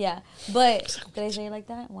 Sandwich. Yeah, but did I say it like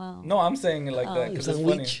that? Wow. No, I'm saying it like that because it's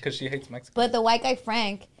funny because she hates Mexico. But the white guy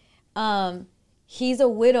Frank, he's a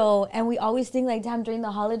widow, and we always think like, damn, during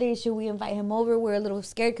the holidays, should we invite him over? We're a little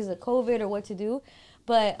scared because of COVID or what to do.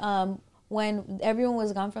 But when everyone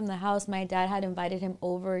was gone from the house, my dad had invited him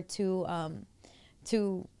over to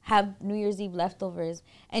have New Year's Eve leftovers,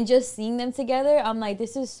 and just seeing them together, I'm like,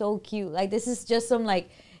 this is so cute. Like this is just some like,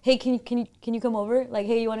 hey, can you come over? Like,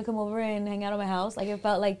 hey, you want to come over and hang out at my house? Like it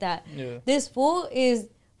felt like that. Yeah. This fool is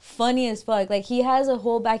funny as fuck. Like he has a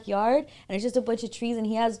whole backyard, and it's just a bunch of trees, and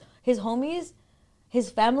he has his homies. His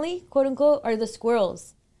family, quote unquote, are the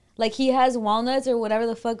squirrels. Like he has walnuts or whatever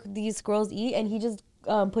the fuck these squirrels eat, and he just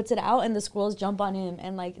puts it out, and the squirrels jump on him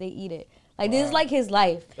and like they eat it. Like this is like his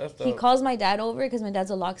life. He calls my dad over because my dad's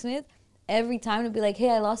a locksmith. Every time to be like, hey,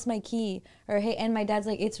 I lost my key, or hey, and my dad's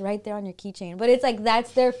like, it's right there on your keychain. But it's like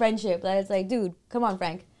that's their friendship. That it's like, dude, come on,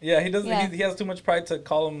 Frank. Yeah, he doesn't. Yeah. He has too much pride to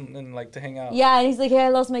call him and like to hang out. Yeah, and he's like, hey, I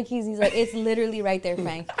lost my keys. He's like, it's literally right there,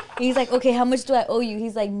 Frank. He's like, okay, how much do I owe you?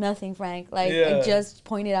 He's like, nothing, Frank. Like, I just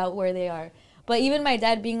pointed out where they are. But even my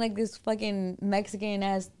dad being like this fucking Mexican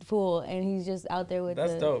ass fool, and he's just out there with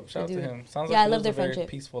That's dope. Shout out to him. Sounds yeah, like I love their a very friendship.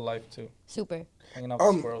 peaceful life too. Super. Hanging out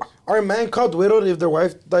with squirrels. Are a man called widowed if their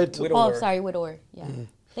wife died too? Oh, sorry, widower. Yeah.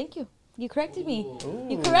 Thank you. You corrected me. Ooh.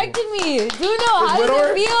 You corrected me. Do you know how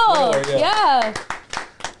does it feel? Widower, yeah.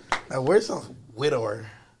 Now, where's a widower?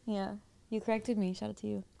 Yeah. You corrected me. Shout out to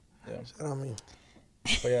you. Yeah. Shout out me.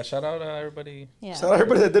 But yeah, shout out everybody. Yeah. Shout out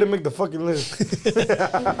everybody that didn't make the fucking list.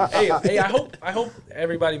 hey, I hope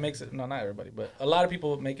everybody makes it. No, not everybody, but a lot of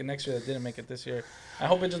people make it next year that didn't make it this year. I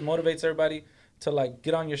hope it just motivates everybody to like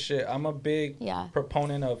get on your shit. I'm a big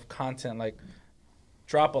proponent of content. Like,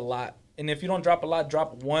 drop a lot, and if you don't drop a lot,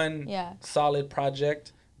 drop one solid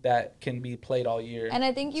project that can be played all year. And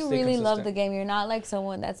I think you really love the game. You're not like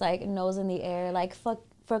someone that's like nose in the air, like fuck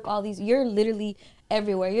all these. You're literally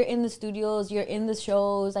everywhere. You're in the studios, you're in the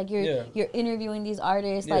shows, like you're interviewing these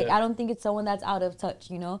artists. Like, I don't think it's someone that's out of touch,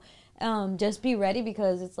 you know? Just be ready,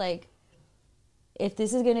 because it's like, if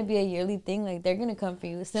this is gonna be a yearly thing, like they're gonna come for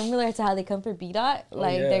you. Similar to how they come for B-Dot,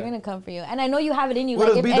 like they're gonna come for you. And I know you have it in you.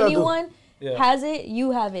 Like, if anyone has it,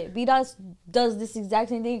 you have it. B-Dot does this exact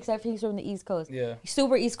same thing, except for he's from the East Coast. Yeah.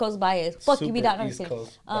 Super East Coast bias. Fuck you, B-Dot.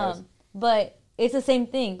 But it's the same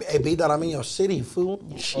thing. Hey, B-Dot, I'm in your city, fool.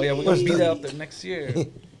 Oh, yeah, we're going to be there up there next year.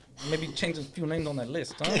 Maybe change a few names on that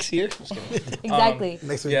list, huh? Next year? Exactly.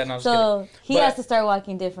 Next week. Yeah, no, so he has to start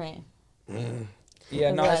walking different.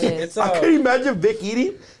 Yeah, no, it's I can imagine Vic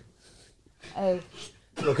eating.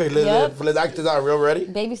 Okay, let's act this out. Real ready?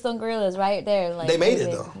 Baby Stone Gorillas right there. Like, they made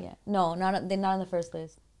it, though. Yeah. No, they're not on the first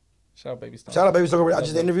list. Shout out Baby Stone. Shout out Baby Stone Gorillas. I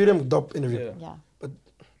just interviewed him. Dope interview. Yeah. But,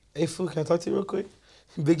 hey, fool, can I talk to you real quick?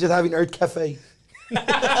 Vic just having Earth Cafe. His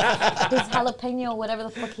jalapeno, whatever the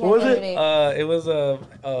fuck he had What was the it? other day. It was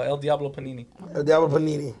El Diablo Panini. El Diablo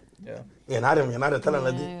Panini. Yeah. Yeah, not him. Not tell him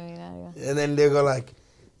like that. And then they go like,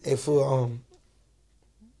 hey, fool,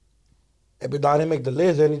 hey, but I didn't make the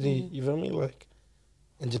list or anything. You feel me? Like,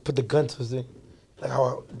 and just put the gun to his thing. Like, I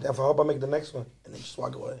hope I make the next one. And then just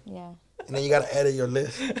walk away. Yeah. And then you got to edit your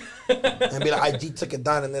list. And be like, IG took it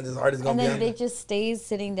down, and then this artist going to be on And then it. Vic just stays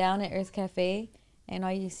sitting down at Earth Cafe, and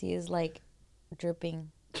all you see is, like,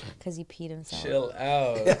 dripping because he peed himself. Chill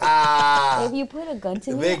out. If you put a gun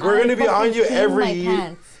to me, Vic, we're going to be on you every year.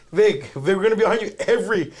 Pants. Vic, we're going to be on you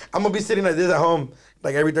every... I'm going to be sitting like this at home,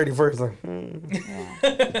 like every 31st. Like,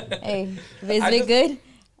 Yeah. Hey, is Vic good?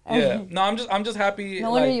 Yeah. No, I'm just happy.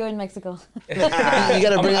 No wonder you're in Mexico. You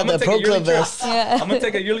gotta bring out that Pro Club vest. Yeah. I'm gonna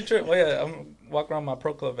take a yearly trip. Oh yeah, I'm gonna walk around my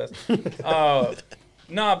Pro Club vest.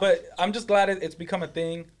 Nah, but I'm just glad it's become a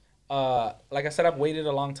thing. Like I said, I've waited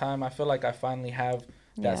a long time. I feel like I finally have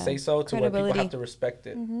that say so to where people have to respect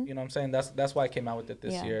it. Mm-hmm. You know what I'm saying? That's why I came out with it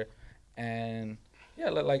this year. And yeah,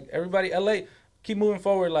 like everybody, LA, keep moving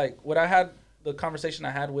forward. Like the conversation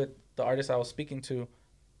I had with the artist I was speaking to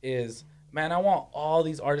is, man, I want all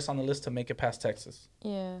these artists on the list to make it past Texas.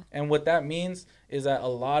 Yeah. And what that means is that a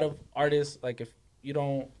lot of artists, like if you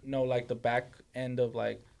don't know like the back end of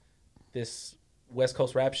like this West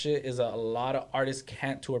Coast rap shit, is a lot of artists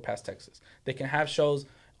can't tour past Texas. They can have shows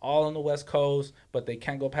all on the West Coast, but they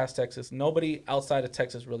can't go past Texas. Nobody outside of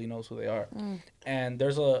Texas really knows who they are. And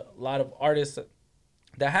there's a lot of artists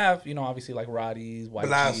that have, you know, obviously like Roddy's,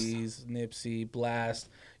 YG's, Nipsey, Blast.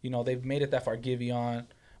 You know, they've made it that far, Giveon.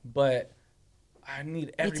 But I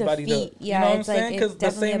need everybody to, you know what I'm saying? Because the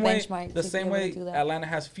same way Atlanta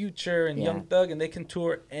has Future and Young Thug, and they can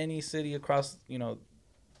tour any city across, you know,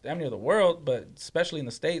 damn near the world, but especially in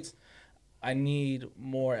the States. I need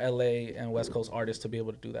more LA and West Coast artists to be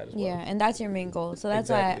able to do that as well. Yeah, and that's your main goal. So that's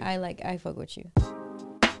why I fuck with you.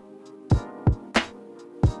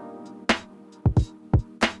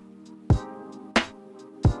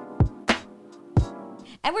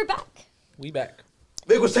 And we're back. We back.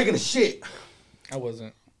 Vic was taking a shit. I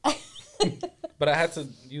wasn't. But I had to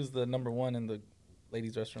use the number one in the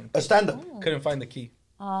ladies' restroom. A stand-up. Couldn't find the key.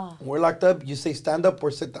 We're locked up. You say stand-up or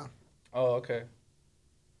sit down. Oh, okay.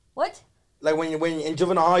 What? Like when you're in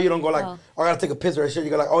juvenile hall, you don't go like, oh, I gotta take a piss or shit. You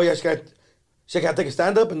go like, oh yeah, can I take a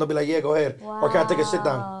stand-up? And they'll be like, yeah, go ahead. Wow. Or can I take a sit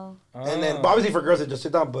down? And then, but obviously for girls, they just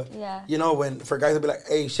sit down. But, you know, for guys, they'll be like,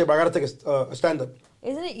 hey, shit, but I gotta take a stand-up.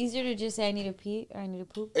 Isn't it easier to just say I need to pee or I need to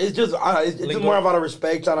poop? It's just more out of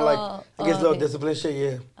respect, trying to like against a little discipline shit.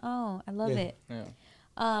 Yeah. Oh, I love it.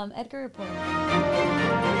 Yeah. Edgar report.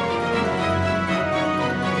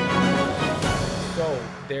 So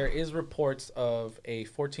there is reports of a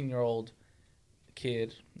 14-year-old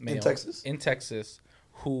kid, male, in Texas,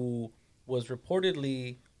 who was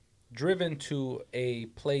reportedly driven to a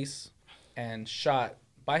place and shot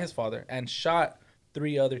by his father and shot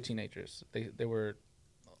 3 other teenagers. They were.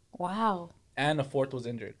 Wow. And a 4th was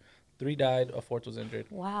injured. 3 died, a 4th was injured.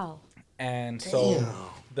 Wow. And so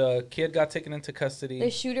the kid got taken into custody.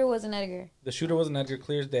 The shooter was an Edgar. The shooter was an Edgar,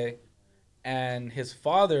 clear as day. And his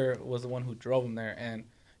father was the one who drove him there. And,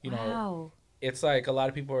 you know, it's like a lot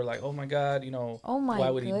of people are like, oh, my God, you know, why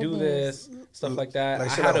would he do this? Stuff like that.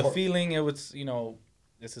 Like, I had a feeling it was, you know,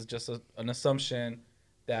 this is just an assumption.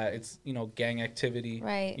 that it's, you know, gang activity.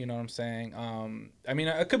 Right. You know what I'm saying? I mean,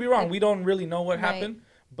 I could be wrong. We don't really know what Right. happened,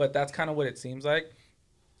 but that's kind of what it seems like.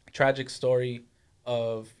 Tragic story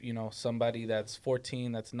of, you know, somebody that's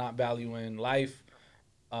 14 that's not valuing life,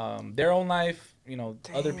 their own life, you know,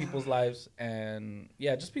 other people's lives. And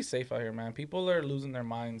yeah, just be safe out here, man. People are losing their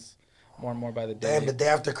minds more and more by the day. Damn, the day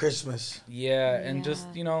after Christmas. Yeah, and Yeah.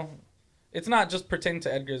 just, you know, it's not just pertaining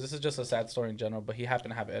to Edgar. This is just a sad story in general, but he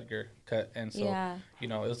happened to have Edgar cut. And so, Yeah. you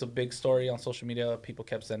know, it was a big story on social media. People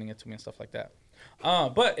kept sending it to me and stuff like that.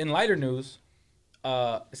 But in lighter news,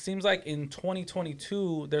 it seems like in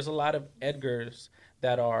 2022, there's a lot of Edgars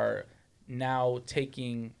that are now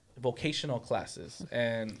taking vocational classes,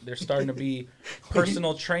 and they're starting to be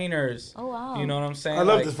personal trainers. Oh, wow. You know what I'm saying? I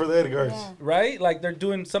love Like, this for the Edgars. Yeah. right? Like they're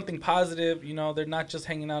doing something positive, you know, they're not just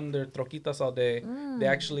hanging out in their troquitas all day. They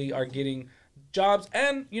actually are getting jobs.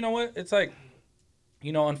 And you know what? It's like,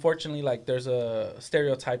 you know, unfortunately, like there's a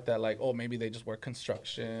stereotype that like, oh, maybe they just work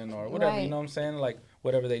construction or whatever, you Right. know what I'm saying? Like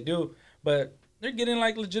whatever they do. But they're getting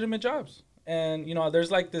like legitimate jobs. And, you know,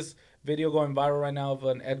 there's like this video going viral right now of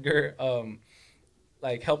an Edgar,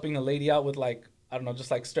 like helping a lady out with like, I don't know, just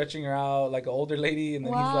like stretching her out, like an older lady, and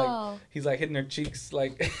then Wow. he's like hitting her cheeks,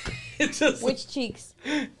 like it's just Which cheeks?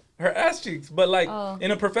 her ass cheeks, but like Oh. in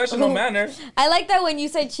a professional Oh. manner. I like that when you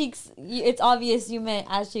said cheeks, it's obvious you meant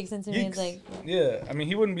ass cheeks, and to me it's Yeeks. like, Yeah, I mean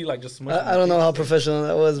he wouldn't be like just smushing. I don't know how professional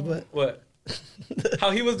that was, but What? How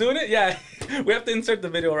he was doing it? Yeah, we have to insert the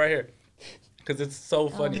video right here because it's so oh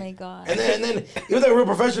funny. my god. And then he was like real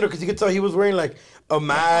professional because you could tell he was wearing like a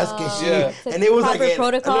mask and shit. Yeah. It's a And it was proper like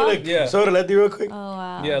protocol? Like, Yeah. Show the lefty real quick. Oh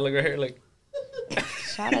wow. Yeah, look right here. Like,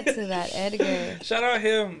 Shout out to that Edgar. shout out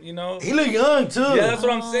him. You know. He look young too. Yeah, that's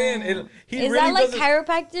what I'm saying. He Is really that like doesn't-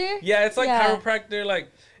 chiropractor? Yeah, it's like Yeah. chiropractor. Like,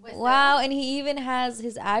 Wow, and he even has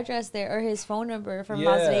his address there or his phone number from yeah.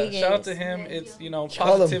 Las Vegas. Shout out to him. It's, you know,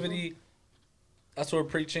 Call him. positivity. That's what we're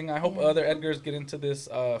preaching. I hope other Edgars get into this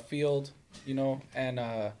field. You know, and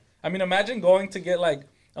I mean, imagine going to get like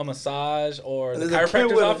a massage or the There's a kid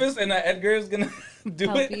chiropractor's with a- office, and that Edgar is gonna do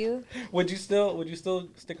Help it. you? Would you still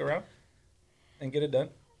stick around and get it done?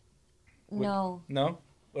 No. No.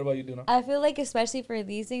 What about you, Duna? I feel like especially for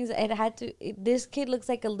these things, this kid looks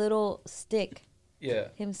like a little stick Yeah.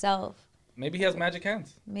 himself. Maybe he has magic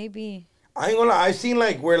hands. Maybe. I ain't gonna lie. I've seen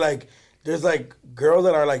like where like there's like girls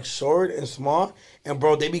that are like short and small, and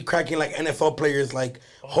bro, they be cracking like NFL players like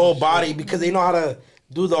whole body because they know how to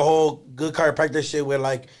do the whole good chiropractor shit with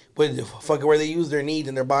like with fucking where they use their knees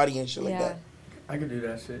and their body and shit like Yeah. that. I could do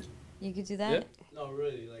that shit. You could do that? Yeah. No,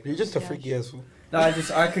 really. Like, You're just a Yeah. freaky ass fool. no, I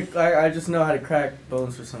just know how to crack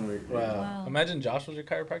bones for some reason. Wow. Imagine Josh was your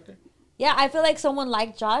chiropractor. Yeah, I feel like someone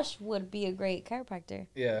like Josh would be a great chiropractor.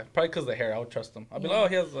 Yeah, probably because of the hair. I would trust him. I'd be Yeah.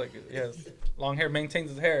 like, oh, he has long hair,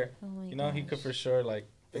 maintains his hair. Oh my You know, he gosh. could for sure like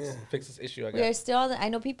Yeah. fix this issue. I We are guess. still. I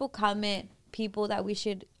know people comment people that we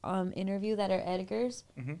should interview that are Edgars.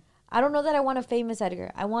 Mhm. I don't know that I want a famous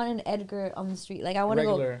Edgar. I want an Edgar on the street. Like I want to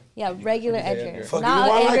go. Regular. Yeah, regular Everyday Edgar. Edgar. Fuck, Not you an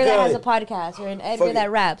want Edgar like that a- has a podcast or an Edgar Fuck,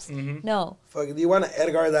 that raps. Mhm. No, Fuck, do you want an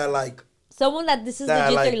Edgar that like someone that this is That,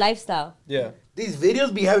 legit their like- lifestyle. Yeah. these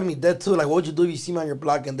videos be having me dead too? Like, what would you do if you see me on your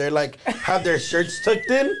block and they're like have their shirts tucked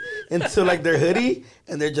in into like their hoodie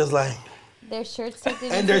and they're just like Their shirts tucked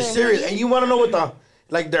in. and into they're their serious hoodie. and you want to know what the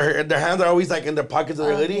like their hands are always like in their pockets of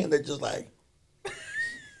their hoodie Okay. and they're just like.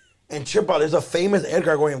 And trip out, there's a famous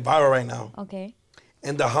Edgar going viral right now. Okay.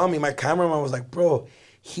 And the homie, my cameraman, was like, bro,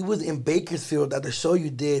 he was in Bakersfield at the show you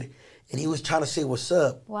did, and he was trying to say what's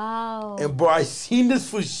up. Wow. And bro, I seen this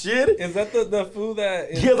for shit. Is that the fool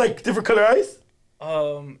that is? He had like different color eyes.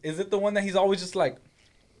 Is it the one that he's always just like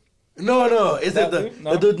No, is That it the dude?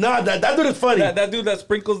 No. the dude? Nah, that dude is funny. that dude that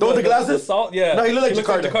sprinkles The one with the glasses? salt? Yeah. No, he look like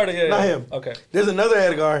Jakarta. Jakarta. Yeah, Not yeah. him. Okay. There's another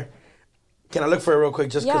Edgar. Can I look for it real quick?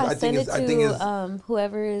 Just because Yeah, I think send it it's to I think it's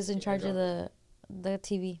whoever is in charge of the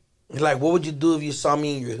TV. like, what would you do if you saw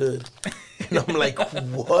me in your hood? And I'm like,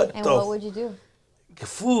 what And the what would you do?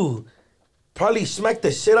 fool? Probably smack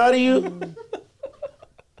the shit out of you.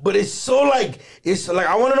 But it's so like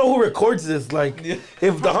I want to know who records this. Like,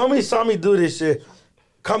 if the homies saw me do this shit,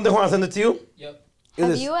 come to Juan, send it to you. Yep. Is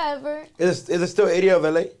Have it, you ever? is it still 80 of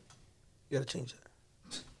LA? You gotta change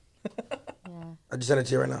that. Yeah. I just sent it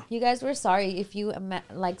to you right now. You guys were sorry if you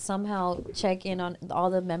like somehow check in on all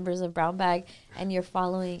the members of Brown Bag and you're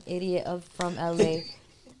following idiot from LA.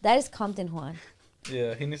 That is Compton Juan.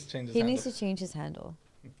 Yeah, he needs to change his He handle. needs to change his handle.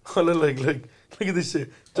 Oh, look at this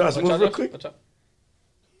shit. Josh, Watch move out, real Josh. quick. Watch out.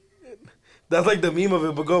 That's like the meme of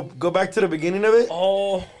it, but go back to the beginning of it.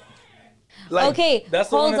 Oh. Like, okay, That's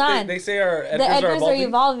the hold one that on. they say our Edgars, The Edgars are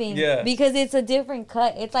evolving. Yeah. Because it's a different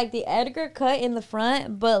cut. It's like the Edgar cut in the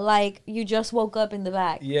front, but like you just woke up in the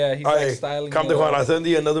back. Yeah, he's like styling. Come it to Juan, up. I send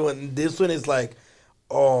you another one. This one is like,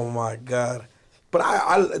 oh my god. But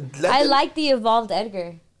I like the evolved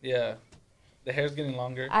Edgar. Yeah. The hair's getting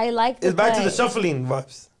longer. I like the It's back to cut. the shuffling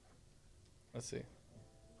vibes. Let's see.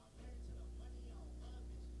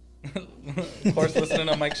 Of course, listening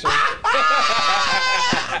to Mike Show.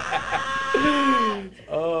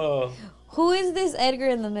 Oh. Who is this Edgar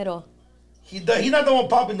in the middle? He's not the one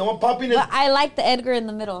popping. The one popping is. But I like the Edgar in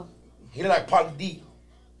the middle. He like Pauly D.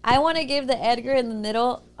 I want to give the Edgar in the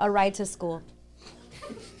middle a ride to school.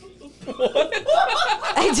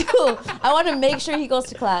 I do. I want to make sure he goes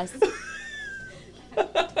to class.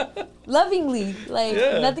 Lovingly. Like,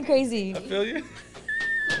 nothing crazy. I feel you.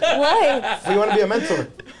 What? So you want to be a mentor?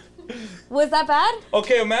 Was that bad?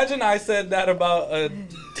 Okay, imagine I said that about a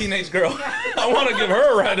teenage girl. I want to give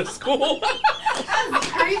her a ride to school.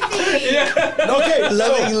 Creepy. Yeah. Okay,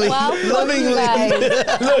 Lovingly. Wow, fuck you Lovingly.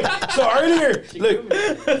 guys. Look, so earlier, look,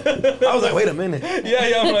 I was like, wait a minute.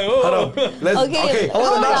 Yeah, I'm like, oh. Hold up. Let's, Okay, hold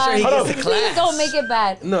hold on. on. Hold up. Please don't make it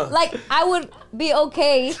bad. No. Like, I would be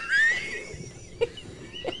okay.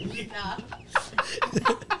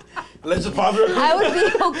 Let's just pause real quick. I would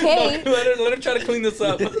be okay Let her try to clean this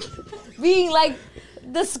up. being like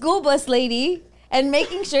the school bus lady and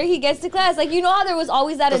making sure he gets to class. Like, you know how there was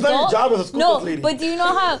always that That's not your adult. job as a school bus lady. But do you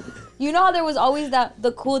know how? You know how there was always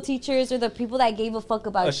the cool teachers or the people that gave a fuck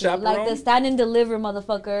about A you, chaperone? like the stand and deliver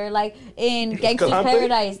motherfucker, like in Gangster's Escalante?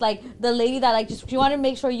 Paradise, like the lady that like just she wanted to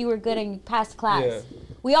make sure you were good and you passed class. Yeah.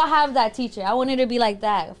 We all have that teacher. I wanted to be like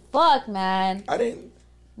that. Fuck, man, I didn't.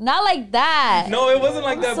 not like that. No, it wasn't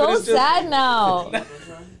like that. So but it's just, sad now.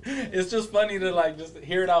 It's just funny to like just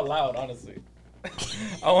hear it out loud. Honestly,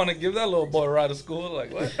 I want to give that little boy a ride to school.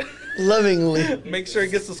 Like what? Lovingly. Make sure he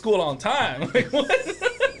gets to school on time. Like what?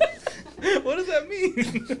 What does that mean?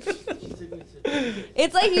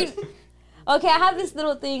 It's like you. Okay, I have this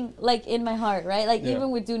little thing like in my heart, right? Like Yeah.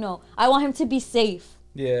 even with Duno, I want him to be safe.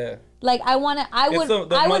 Yeah. Like I want to. I It's would.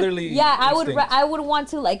 the I would. motherly Yeah, I would. instinct. I would want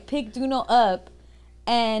to like pick Duno up.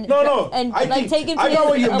 And No. and I like think, take him to I got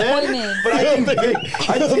what his you meant, appointment. but I think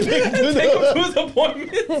Take him to his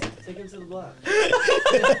appointment. Take him to the block.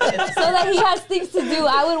 So that he has things to do.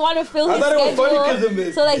 I would want to fill I his thought it was funny 'cause of schedule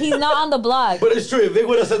it. so that he's not on the block. But it's true. If Vic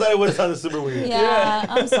would have said that, it would have sounded super weird. Yeah,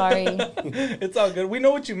 I'm sorry. It's all good. We know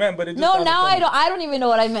what you meant, but it just No, sounded now funny. I don't. I don't even know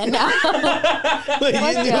what I meant now. Wait,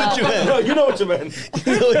 you knew what you meant. No, you know what you meant.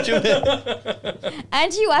 You know what you meant.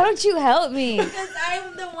 Angie, why don't you help me? Because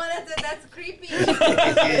I'm the one that said that's creepy.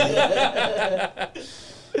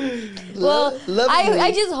 Well, Lovingly.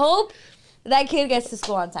 I just hope that kid gets to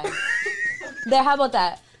school on time. There, how about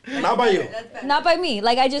that? Not by you. Not by me.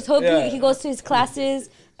 Like I just hope Yeah. he goes to his classes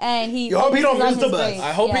and he. You hope he don't focuses on miss the his bus. grades.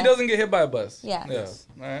 I hope Yeah. he doesn't get hit by a bus. Yeah. Yeah.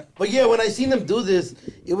 All right. But yeah, when I seen them do this,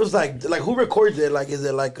 it was like who records it? Like, is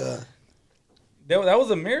it like a? That was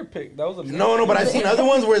a mirror pic. That was a mirror No, but pic. I seen other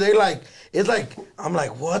ones where they like. It's like I'm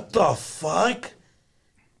like, what the fuck,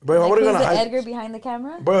 bro? If I Like, would have who's gone to the high, Edgar behind the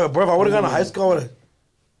camera? bro, if I would have gone to high school, I would have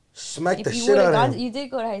smacked the If you shit would out have of gone, him you did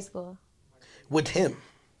go to high school. with him.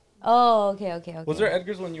 Oh, okay. Was there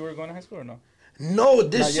Edgars when you were going to high school or no? No,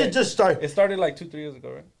 this Not shit yet. just started. It started like 2-3 years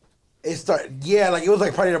ago, right? It started. Yeah, like it was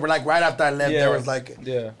like probably like right after I left. Yeah. There was like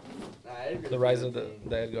Yeah. The rise of the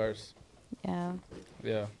Edgars. Yeah.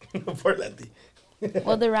 Yeah. poor Letty.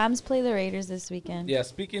 Well, the Rams play the Raiders this weekend. Yeah.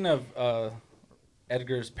 Speaking of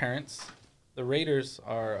Edgar's parents, the Raiders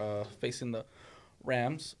are facing the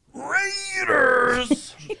Rams.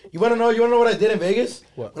 Raiders. You wanna know what I did in Vegas?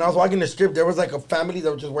 What? When I was walking the strip, there was like a family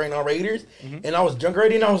that was just wearing all Raiders, and I was drunk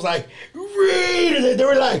already, and I was like, Raiders! And they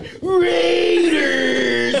were like,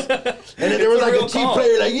 Raiders! And then there was It's a like real a Chief call.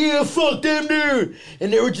 player, like, yeah, fuck them, dude!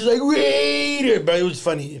 And they were just like, Raiders! But it was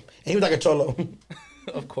funny. And he was like a cholo.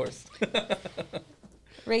 Of course.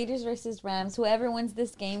 Raiders versus Rams. Whoever wins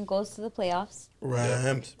this game goes to the playoffs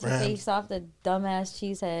Rams. to face off the dumbass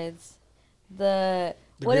cheeseheads. The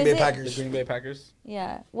what Green is Bay it? Packers. The Green Bay Packers.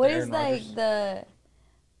 Yeah. What The is Aaron like Rodgers. the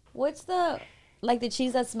what's the like the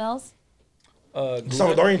cheese that smells? Gouda?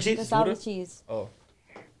 Salvadorian The cheese? sour Gouda? cheese. Oh,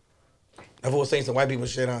 I was saying some white people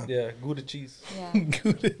shit on. yeah. Gouda cheese. Yeah.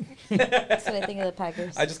 That's what I think of the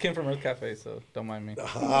Packers. I just came from Earth Cafe, so don't mind me.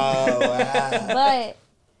 Oh, wow. But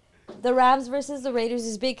the Rams versus the Raiders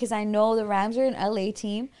is big because I know the Rams are an LA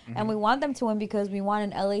team and we want them to win because we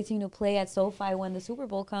want an LA team to play at SoFi when the Super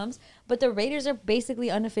Bowl comes. But the Raiders are basically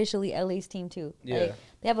unofficially LA's team too. Yeah. Like,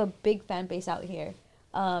 they have a big fan base out here.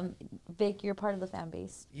 Vic, you're part of the fan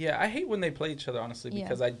base. Yeah, I hate when they play each other, honestly, Yeah.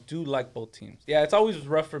 because I do like both teams. Yeah, it's always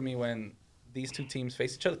rough for me when these two teams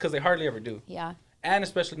face each other because they hardly ever do. Yeah. And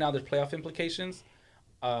especially now there's playoff implications.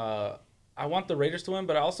 I want the Raiders to win,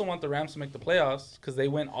 but I also want the Rams to make the playoffs because they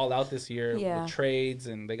went all out this year Yeah. with trades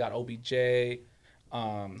and they got OBJ.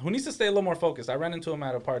 Who needs to stay a little more focused. I ran into him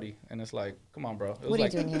at a party and it's like, come on, bro. It was What are you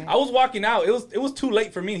like, doing here? I was walking out. It was too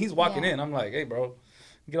late for me. He's walking Yeah. in. I'm like, hey, bro,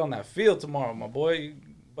 get on that field tomorrow, my boy.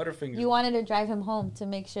 Butterfingers. You wanted to drive him home to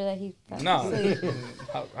make sure that he. No.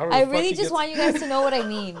 I really just want you guys to know what I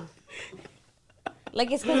mean.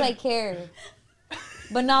 Like, it's because I care.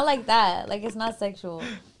 But not like that. Like, it's not sexual.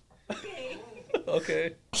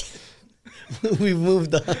 Okay. We've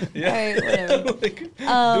moved on. Yeah. All right, whatever. Like,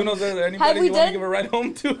 have Dunos, is there we anybody you want done- to give a ride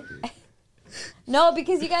home to? No,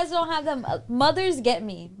 because you guys don't have them. Mothers get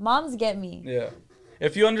me. Moms get me. Yeah.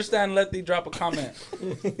 If you understand, let the drop a comment.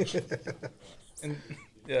 And,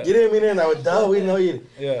 yeah. You didn't mean it that way. Duh, we know you.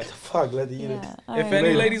 Yeah. Fuck, let the Yeah. All If right.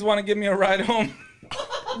 any ladies want to give me a ride home,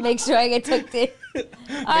 Make sure I get tucked in. All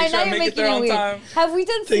right, sure now I you're make it making there it on weird. time. Have we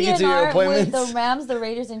done Take you to your CNR with appointments. the Rams, the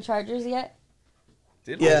Raiders, and Chargers yet?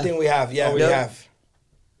 did Yeah. I think we have. Yeah, Oh, we yeah. have.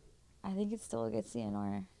 I think it's still a good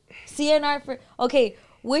CNR. CNR for okay.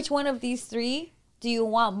 Which one of these three do you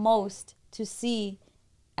want most to see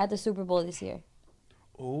at the Super Bowl this year?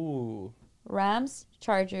 Ooh. Rams,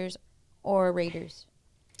 Chargers, or Raiders?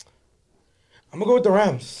 I'm gonna go with the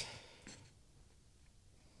Rams.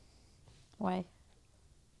 Why?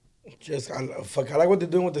 Just I like what they're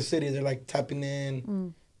doing with the city. They're like tapping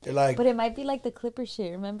in. They're like, But it might be like the Clippers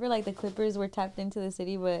shit. Remember, like the Clippers were tapped into the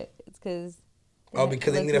city, but it's because.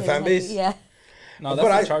 because they need a fan base? Yeah. No, But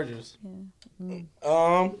that's the Chargers.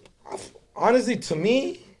 honestly, to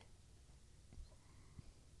me,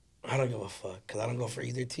 I don't give a fuck because I don't go for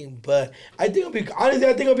either team. But I think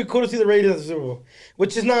it'll be cool to see the Raiders at the Super Bowl,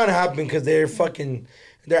 which is not gonna happen because they're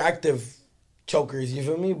active chokers. You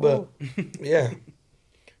feel me? But yeah,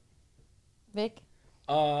 Vic.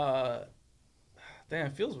 Damn,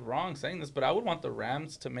 it feels wrong saying this, but I would want the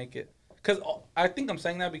Rams to make it. Because I think I'm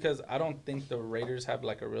saying that because I don't think the Raiders have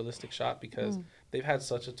like a realistic shot because they've had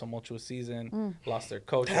such a tumultuous season, lost their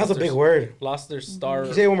coach. that's lost a their- big word. Lost their star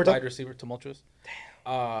Say it one more time. wide receiver, tumultuous.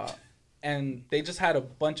 And they just had a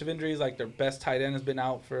bunch of injuries. Like their best tight end has been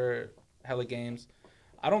out for hella games.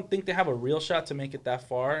 I don't think they have a real shot to make it that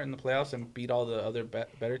far in the playoffs and beat all the other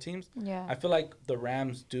better teams. Yeah. I feel like the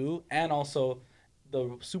Rams do, and also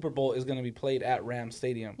the Super Bowl is going to be played at Rams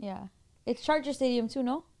Stadium. Yeah. It's Charger Stadium too,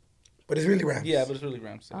 no? But it's really Rams. Yeah, but it's really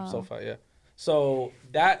Rams Stadium, SoFi, yeah. So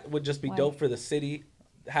that would just be Why? dope for the city,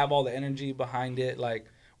 have all the energy behind it. Like,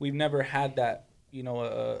 we've never had that,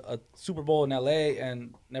 a Super Bowl in LA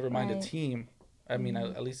and never mind a Right. team. I mean,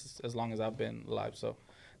 at least as long as I've been alive. So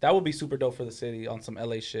that would be super dope for the city on some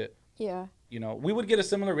LA shit. Yeah. We would get a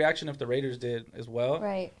similar reaction if the Raiders did as well.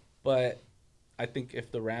 Right. But I think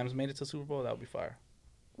if the Rams made it to Super Bowl, that would be fire.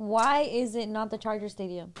 Why is it not the Charger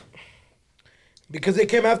Stadium? Because they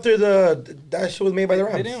came after that shit was made by the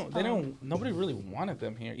Rams. They didn't. Nobody really wanted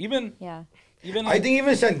them here. Even Yeah. like, I think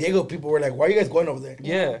even San Diego people were like, "Why are you guys going over there?"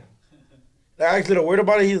 yeah. I asked a little weird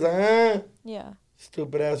about it. He's like, Yeah.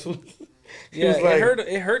 stupid ass. He Yeah, was like-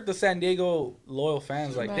 it hurt the San Diego loyal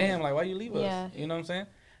fans. Like, Right. damn, like why you leave us? Yeah. You know what I'm saying?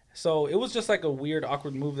 So it was just like a weird,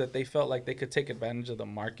 awkward move that they felt like they could take advantage of the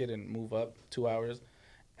market and move up 2 hours,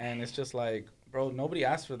 and it's just like, bro, nobody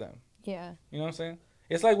asked for them. Yeah. You know what I'm saying?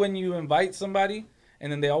 It's like when you invite somebody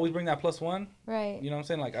and then they always bring that +1. Right. You know what I'm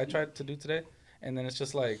saying? Like I tried to do today, and then it's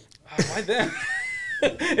just like, why them?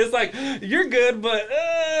 It's like you're good, but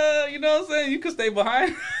you know what I'm saying? You could stay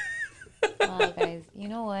behind. Wow, guys. You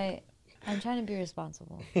know what? I'm trying to be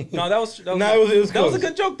responsible. No, that was No, it was that was a close.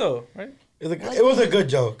 good joke though, right? It was a good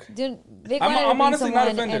joke. Dude, Vic I'm wanted to bring honestly not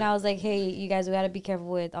someone, offended. and I was like, "Hey, you guys, we gotta be careful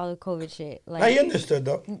with all the COVID shit." Now Like, you understood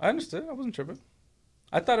though. I understood. I wasn't tripping.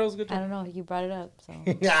 I thought it was a good I joke. don't know. You brought it up, so.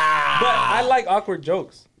 But I like awkward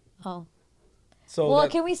jokes. Oh. So Well,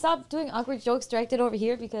 that, can we stop doing awkward jokes directed over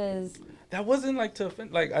here because that wasn't like to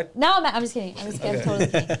offend. Like I, now I'm just kidding. I'm totally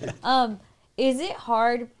kidding. Is it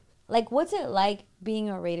hard? Like, what's it like being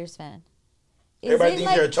a Raiders fan? Is Everybody it thinks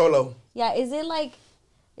like, you're a cholo. yeah? Is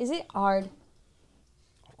it hard?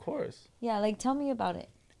 of course. Yeah, like tell me about it.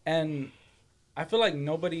 And I feel like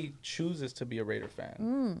nobody chooses to be a Raider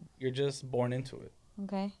fan. You're just born into it.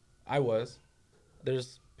 Okay. I was.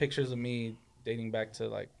 There's pictures of me dating back to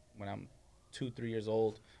like when I'm 2-3 years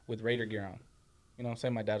old with Raider gear on. You know what I'm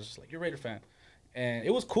saying? My dad was just like, "You're a Raider fan," and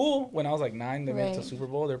it was cool when I was like 9. They made it to Right. Super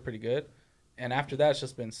Bowl. They're pretty good. And after that, it's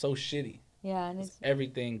just been so shitty. Yeah, and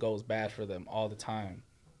Everything goes bad for them all the time.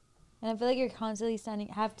 I feel like you're constantly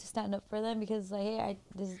have to stand up for them because like, hey,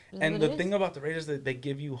 this is And what the it is. thing about the Raiders is that they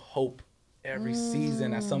give you hope every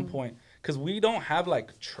season at some point. because we don't have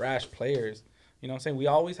like trash players. You know what I'm saying? We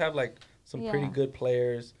always have like some pretty good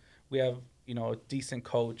players. We have, you know, a decent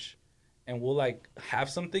coach, and we'll like have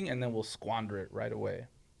something and then we'll squander it right away.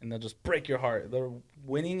 And they'll just break your heart. They're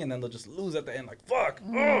winning and then they'll just lose at the end. Like, fuck.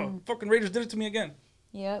 Oh, fucking Raiders did it to me again.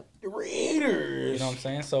 Yep. The Raiders. You know what I'm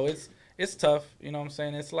saying? So it's tough. You know what I'm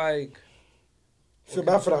saying? It's like. Feel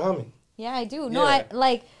bad for the homie. Yeah, I do. No,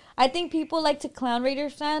 I think people like to clown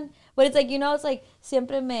Raiders fan, but it's like, you know, it's like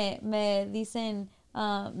siempre me dicen,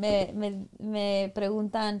 me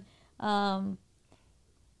preguntan,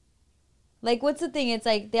 like, what's the thing? It's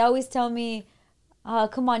like they always tell me,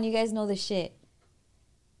 come on, you guys know the shit.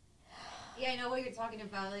 Yeah, I know what you're talking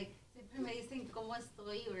about. Like, siempre me dicen cómo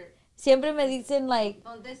estoy or Siempre me dicen like,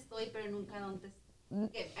 dónde estoy, pero nunca dónde estoy.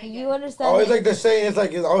 you understand? Oh, it's like the saying. It's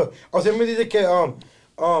like, siempre dice que,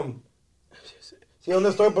 sí,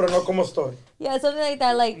 ¿dónde estoy, pero no cómo estoy? Yeah, something like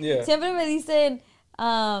that. Like, siempre me dicen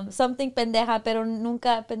something pendeja, pero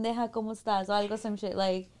nunca pendeja cómo estás, or algo some shit.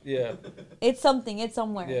 Like, yeah, it's something, it's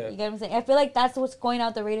somewhere. Yeah. You get what I'm saying? I feel like that's what's going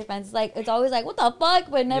out the Raider fans. It's like, it's always like, what the fuck?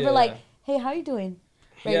 But never like, hey, how you doing?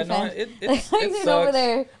 Raider fans. How you doing sucks. over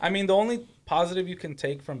there? I mean, the only positive you can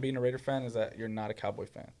take from being a Raider fan is that you're not a Cowboy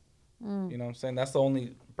fan. You know what I'm saying? That's the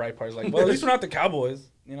only bright part. Is like, well, at least we're not the Cowboys.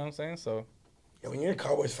 You know what I'm saying? So. Yeah, when you're a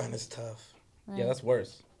Cowboys fan, it's tough. Right. Yeah, that's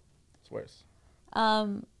worse. It's worse.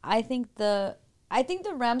 I think the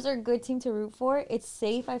Rams are a good team to root for. It's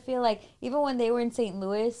safe. I feel like even when they were in St.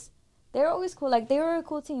 Louis, they were always cool. Like, they were a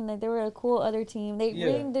cool team. Like, they were a cool other team. They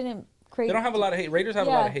really didn't create. They don't have a lot of hate. Raiders have a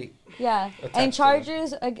lot of hate. Yeah, and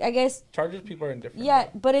Chargers, I guess. Chargers people are indifferent. Yeah,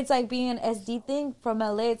 but it's like being an SD thing from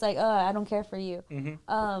LA. It's like, I don't care for you.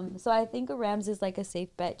 Mm-hmm. So I think a Rams is like a safe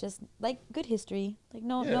bet. Just like good history. Like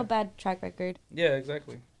no bad track record. Yeah,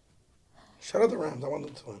 exactly. Shout out the Rams. I want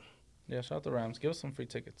them to win. Yeah, shout out the Rams. Give us some free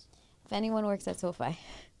tickets. If anyone works at SoFi.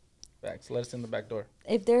 Facts. Let us in the back door.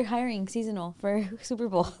 If they're hiring seasonal for Super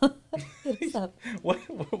Bowl, hit us up. Where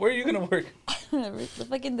are you gonna work?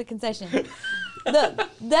 The concession. That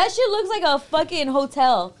shit looks like a fucking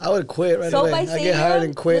hotel. I would quit right away. I get hired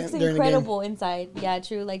and quit looks during incredible the game. inside. Yeah,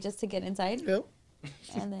 true. Like just to get inside. Yep.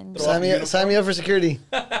 And then sign me up for security.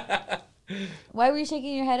 Why were you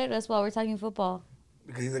shaking your head at us while we're talking football?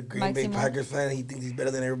 Because he's a Green Bay Packers fan. He thinks he's better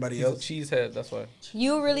than everybody else. He's a cheesehead. That's why.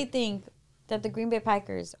 You really think that the Green Bay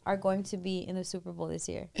Packers are going to be in the Super Bowl this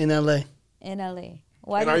year? In LA. In LA.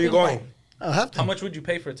 Why? And are you going? I'll have to. How much would you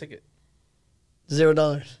pay for a ticket? $0.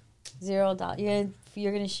 $0.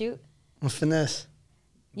 You're gonna shoot? A finesse.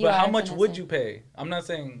 But how much would you pay? I'm not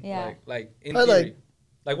saying like in Probably theory.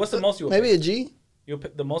 Like what's the most you would maybe pay? a G?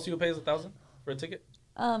 The most you would pay is $1,000 for a ticket?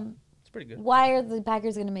 It's pretty good. Why are the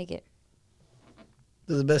Packers gonna make it?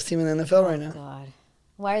 They're the best team in the NFL right now. God.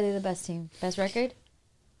 Why are they the best team? Best record?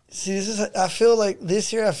 See, I feel like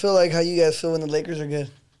this year, how you guys feel when the Lakers are good.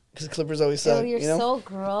 Because the Clippers always suck. Oh, you're you know? so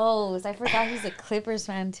gross. I forgot he's a Clippers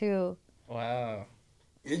fan, too. Wow.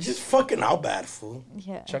 You're just fucking how bad, fool.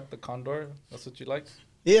 Yeah. Chuck the Condor. That's what you like?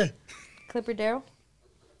 Yeah. Clipper Daryl?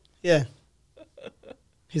 Yeah.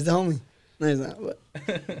 He's the homie. No, he's not. But.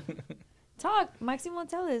 Talk. Maximo,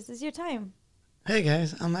 tell us. It's your time. Hey,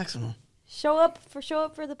 guys. I'm Maximo. Show up for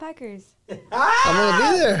the Packers. I'm going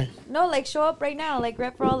to be there. No, like, show up right now. Like,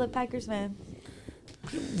 rep for all the Packers fans.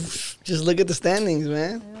 Just look at the standings,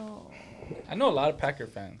 man. I know a lot of Packer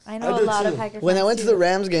fans. I know a lot of Packer fans. When I went to the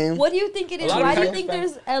Rams game. What do you think it is? Why do you think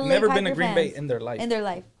there's LA never Packer been to Green fans Bay in their life. In their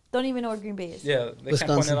life. Don't even know where Green Bay is. Yeah, they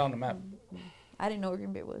can't point it on the map. I didn't know where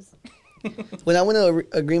Green Bay was. When I went to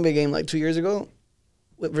a Green Bay game like 2 years ago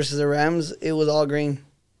versus the Rams, it was all green.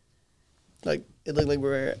 Like, it looked like we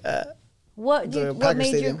were at What made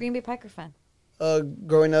Stadium. you a Green Bay Packer fan?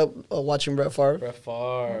 Growing up, watching Brett Favre.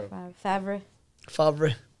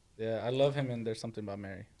 Favre. Yeah, I love him and There's Something About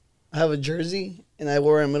Mary. I have a jersey, and I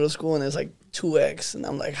wore it in middle school, and it's like 2X, and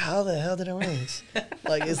I'm like, how the hell did I wear this?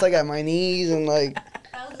 Like, it's like at my knees, and like,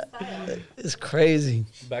 it's crazy.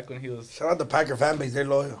 Back when he was... Shout out the Packer fan base. They're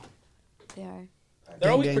loyal. They are.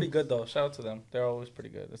 They're always pretty good, though. Shout out to them. They're always pretty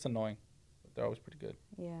good. It's annoying, but they're always pretty good.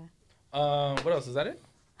 Yeah. What else? Is that it?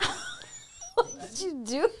 Why did you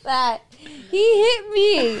do that? He hit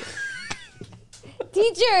me.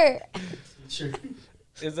 Teacher.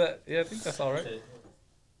 Is that... Yeah, I think that's all right.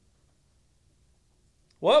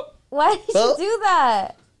 What? Why did you do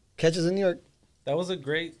that? Catch us in New York. That was a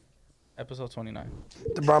great episode 29.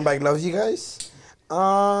 The Brown Bag loves you guys.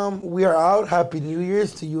 We are out. Happy New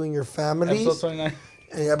Year's to you and your families. Episode 29.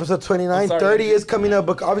 And episode 29. 30 is coming up,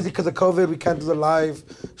 but obviously because of COVID, we can't do the live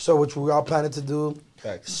show, which we all planning to do.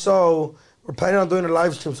 Thanks. So we're planning on doing a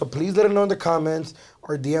live stream. So please let us know in the comments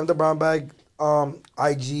or DM the Brown Bag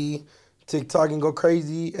IG TikTok and go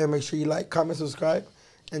crazy. And make sure you like, comment, subscribe,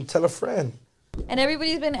 and tell a friend. And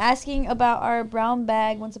everybody's been asking about our brown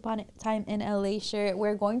bag Once Upon a Time in LA shirt.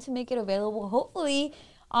 We're going to make it available, hopefully,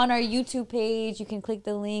 on our YouTube page. You can click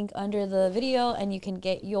the link under the video and you can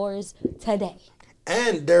get yours today.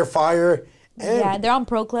 And they're fire. And yeah, they're on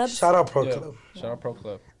Pro Club. Shout out Pro Club. Shout out Pro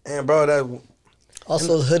Club. And bro, that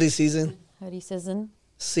Also hoodie season. Hoodie season.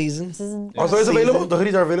 Season. Also, it's available. The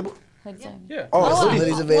hoodies are available. Yeah. Oh, the hoodies.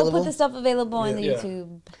 Hoodies available. We'll put the stuff available on the Yeah.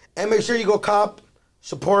 YouTube. And make sure you go cop,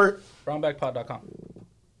 support. Brownbagpod.com.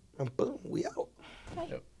 And boom, we out.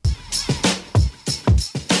 Yep.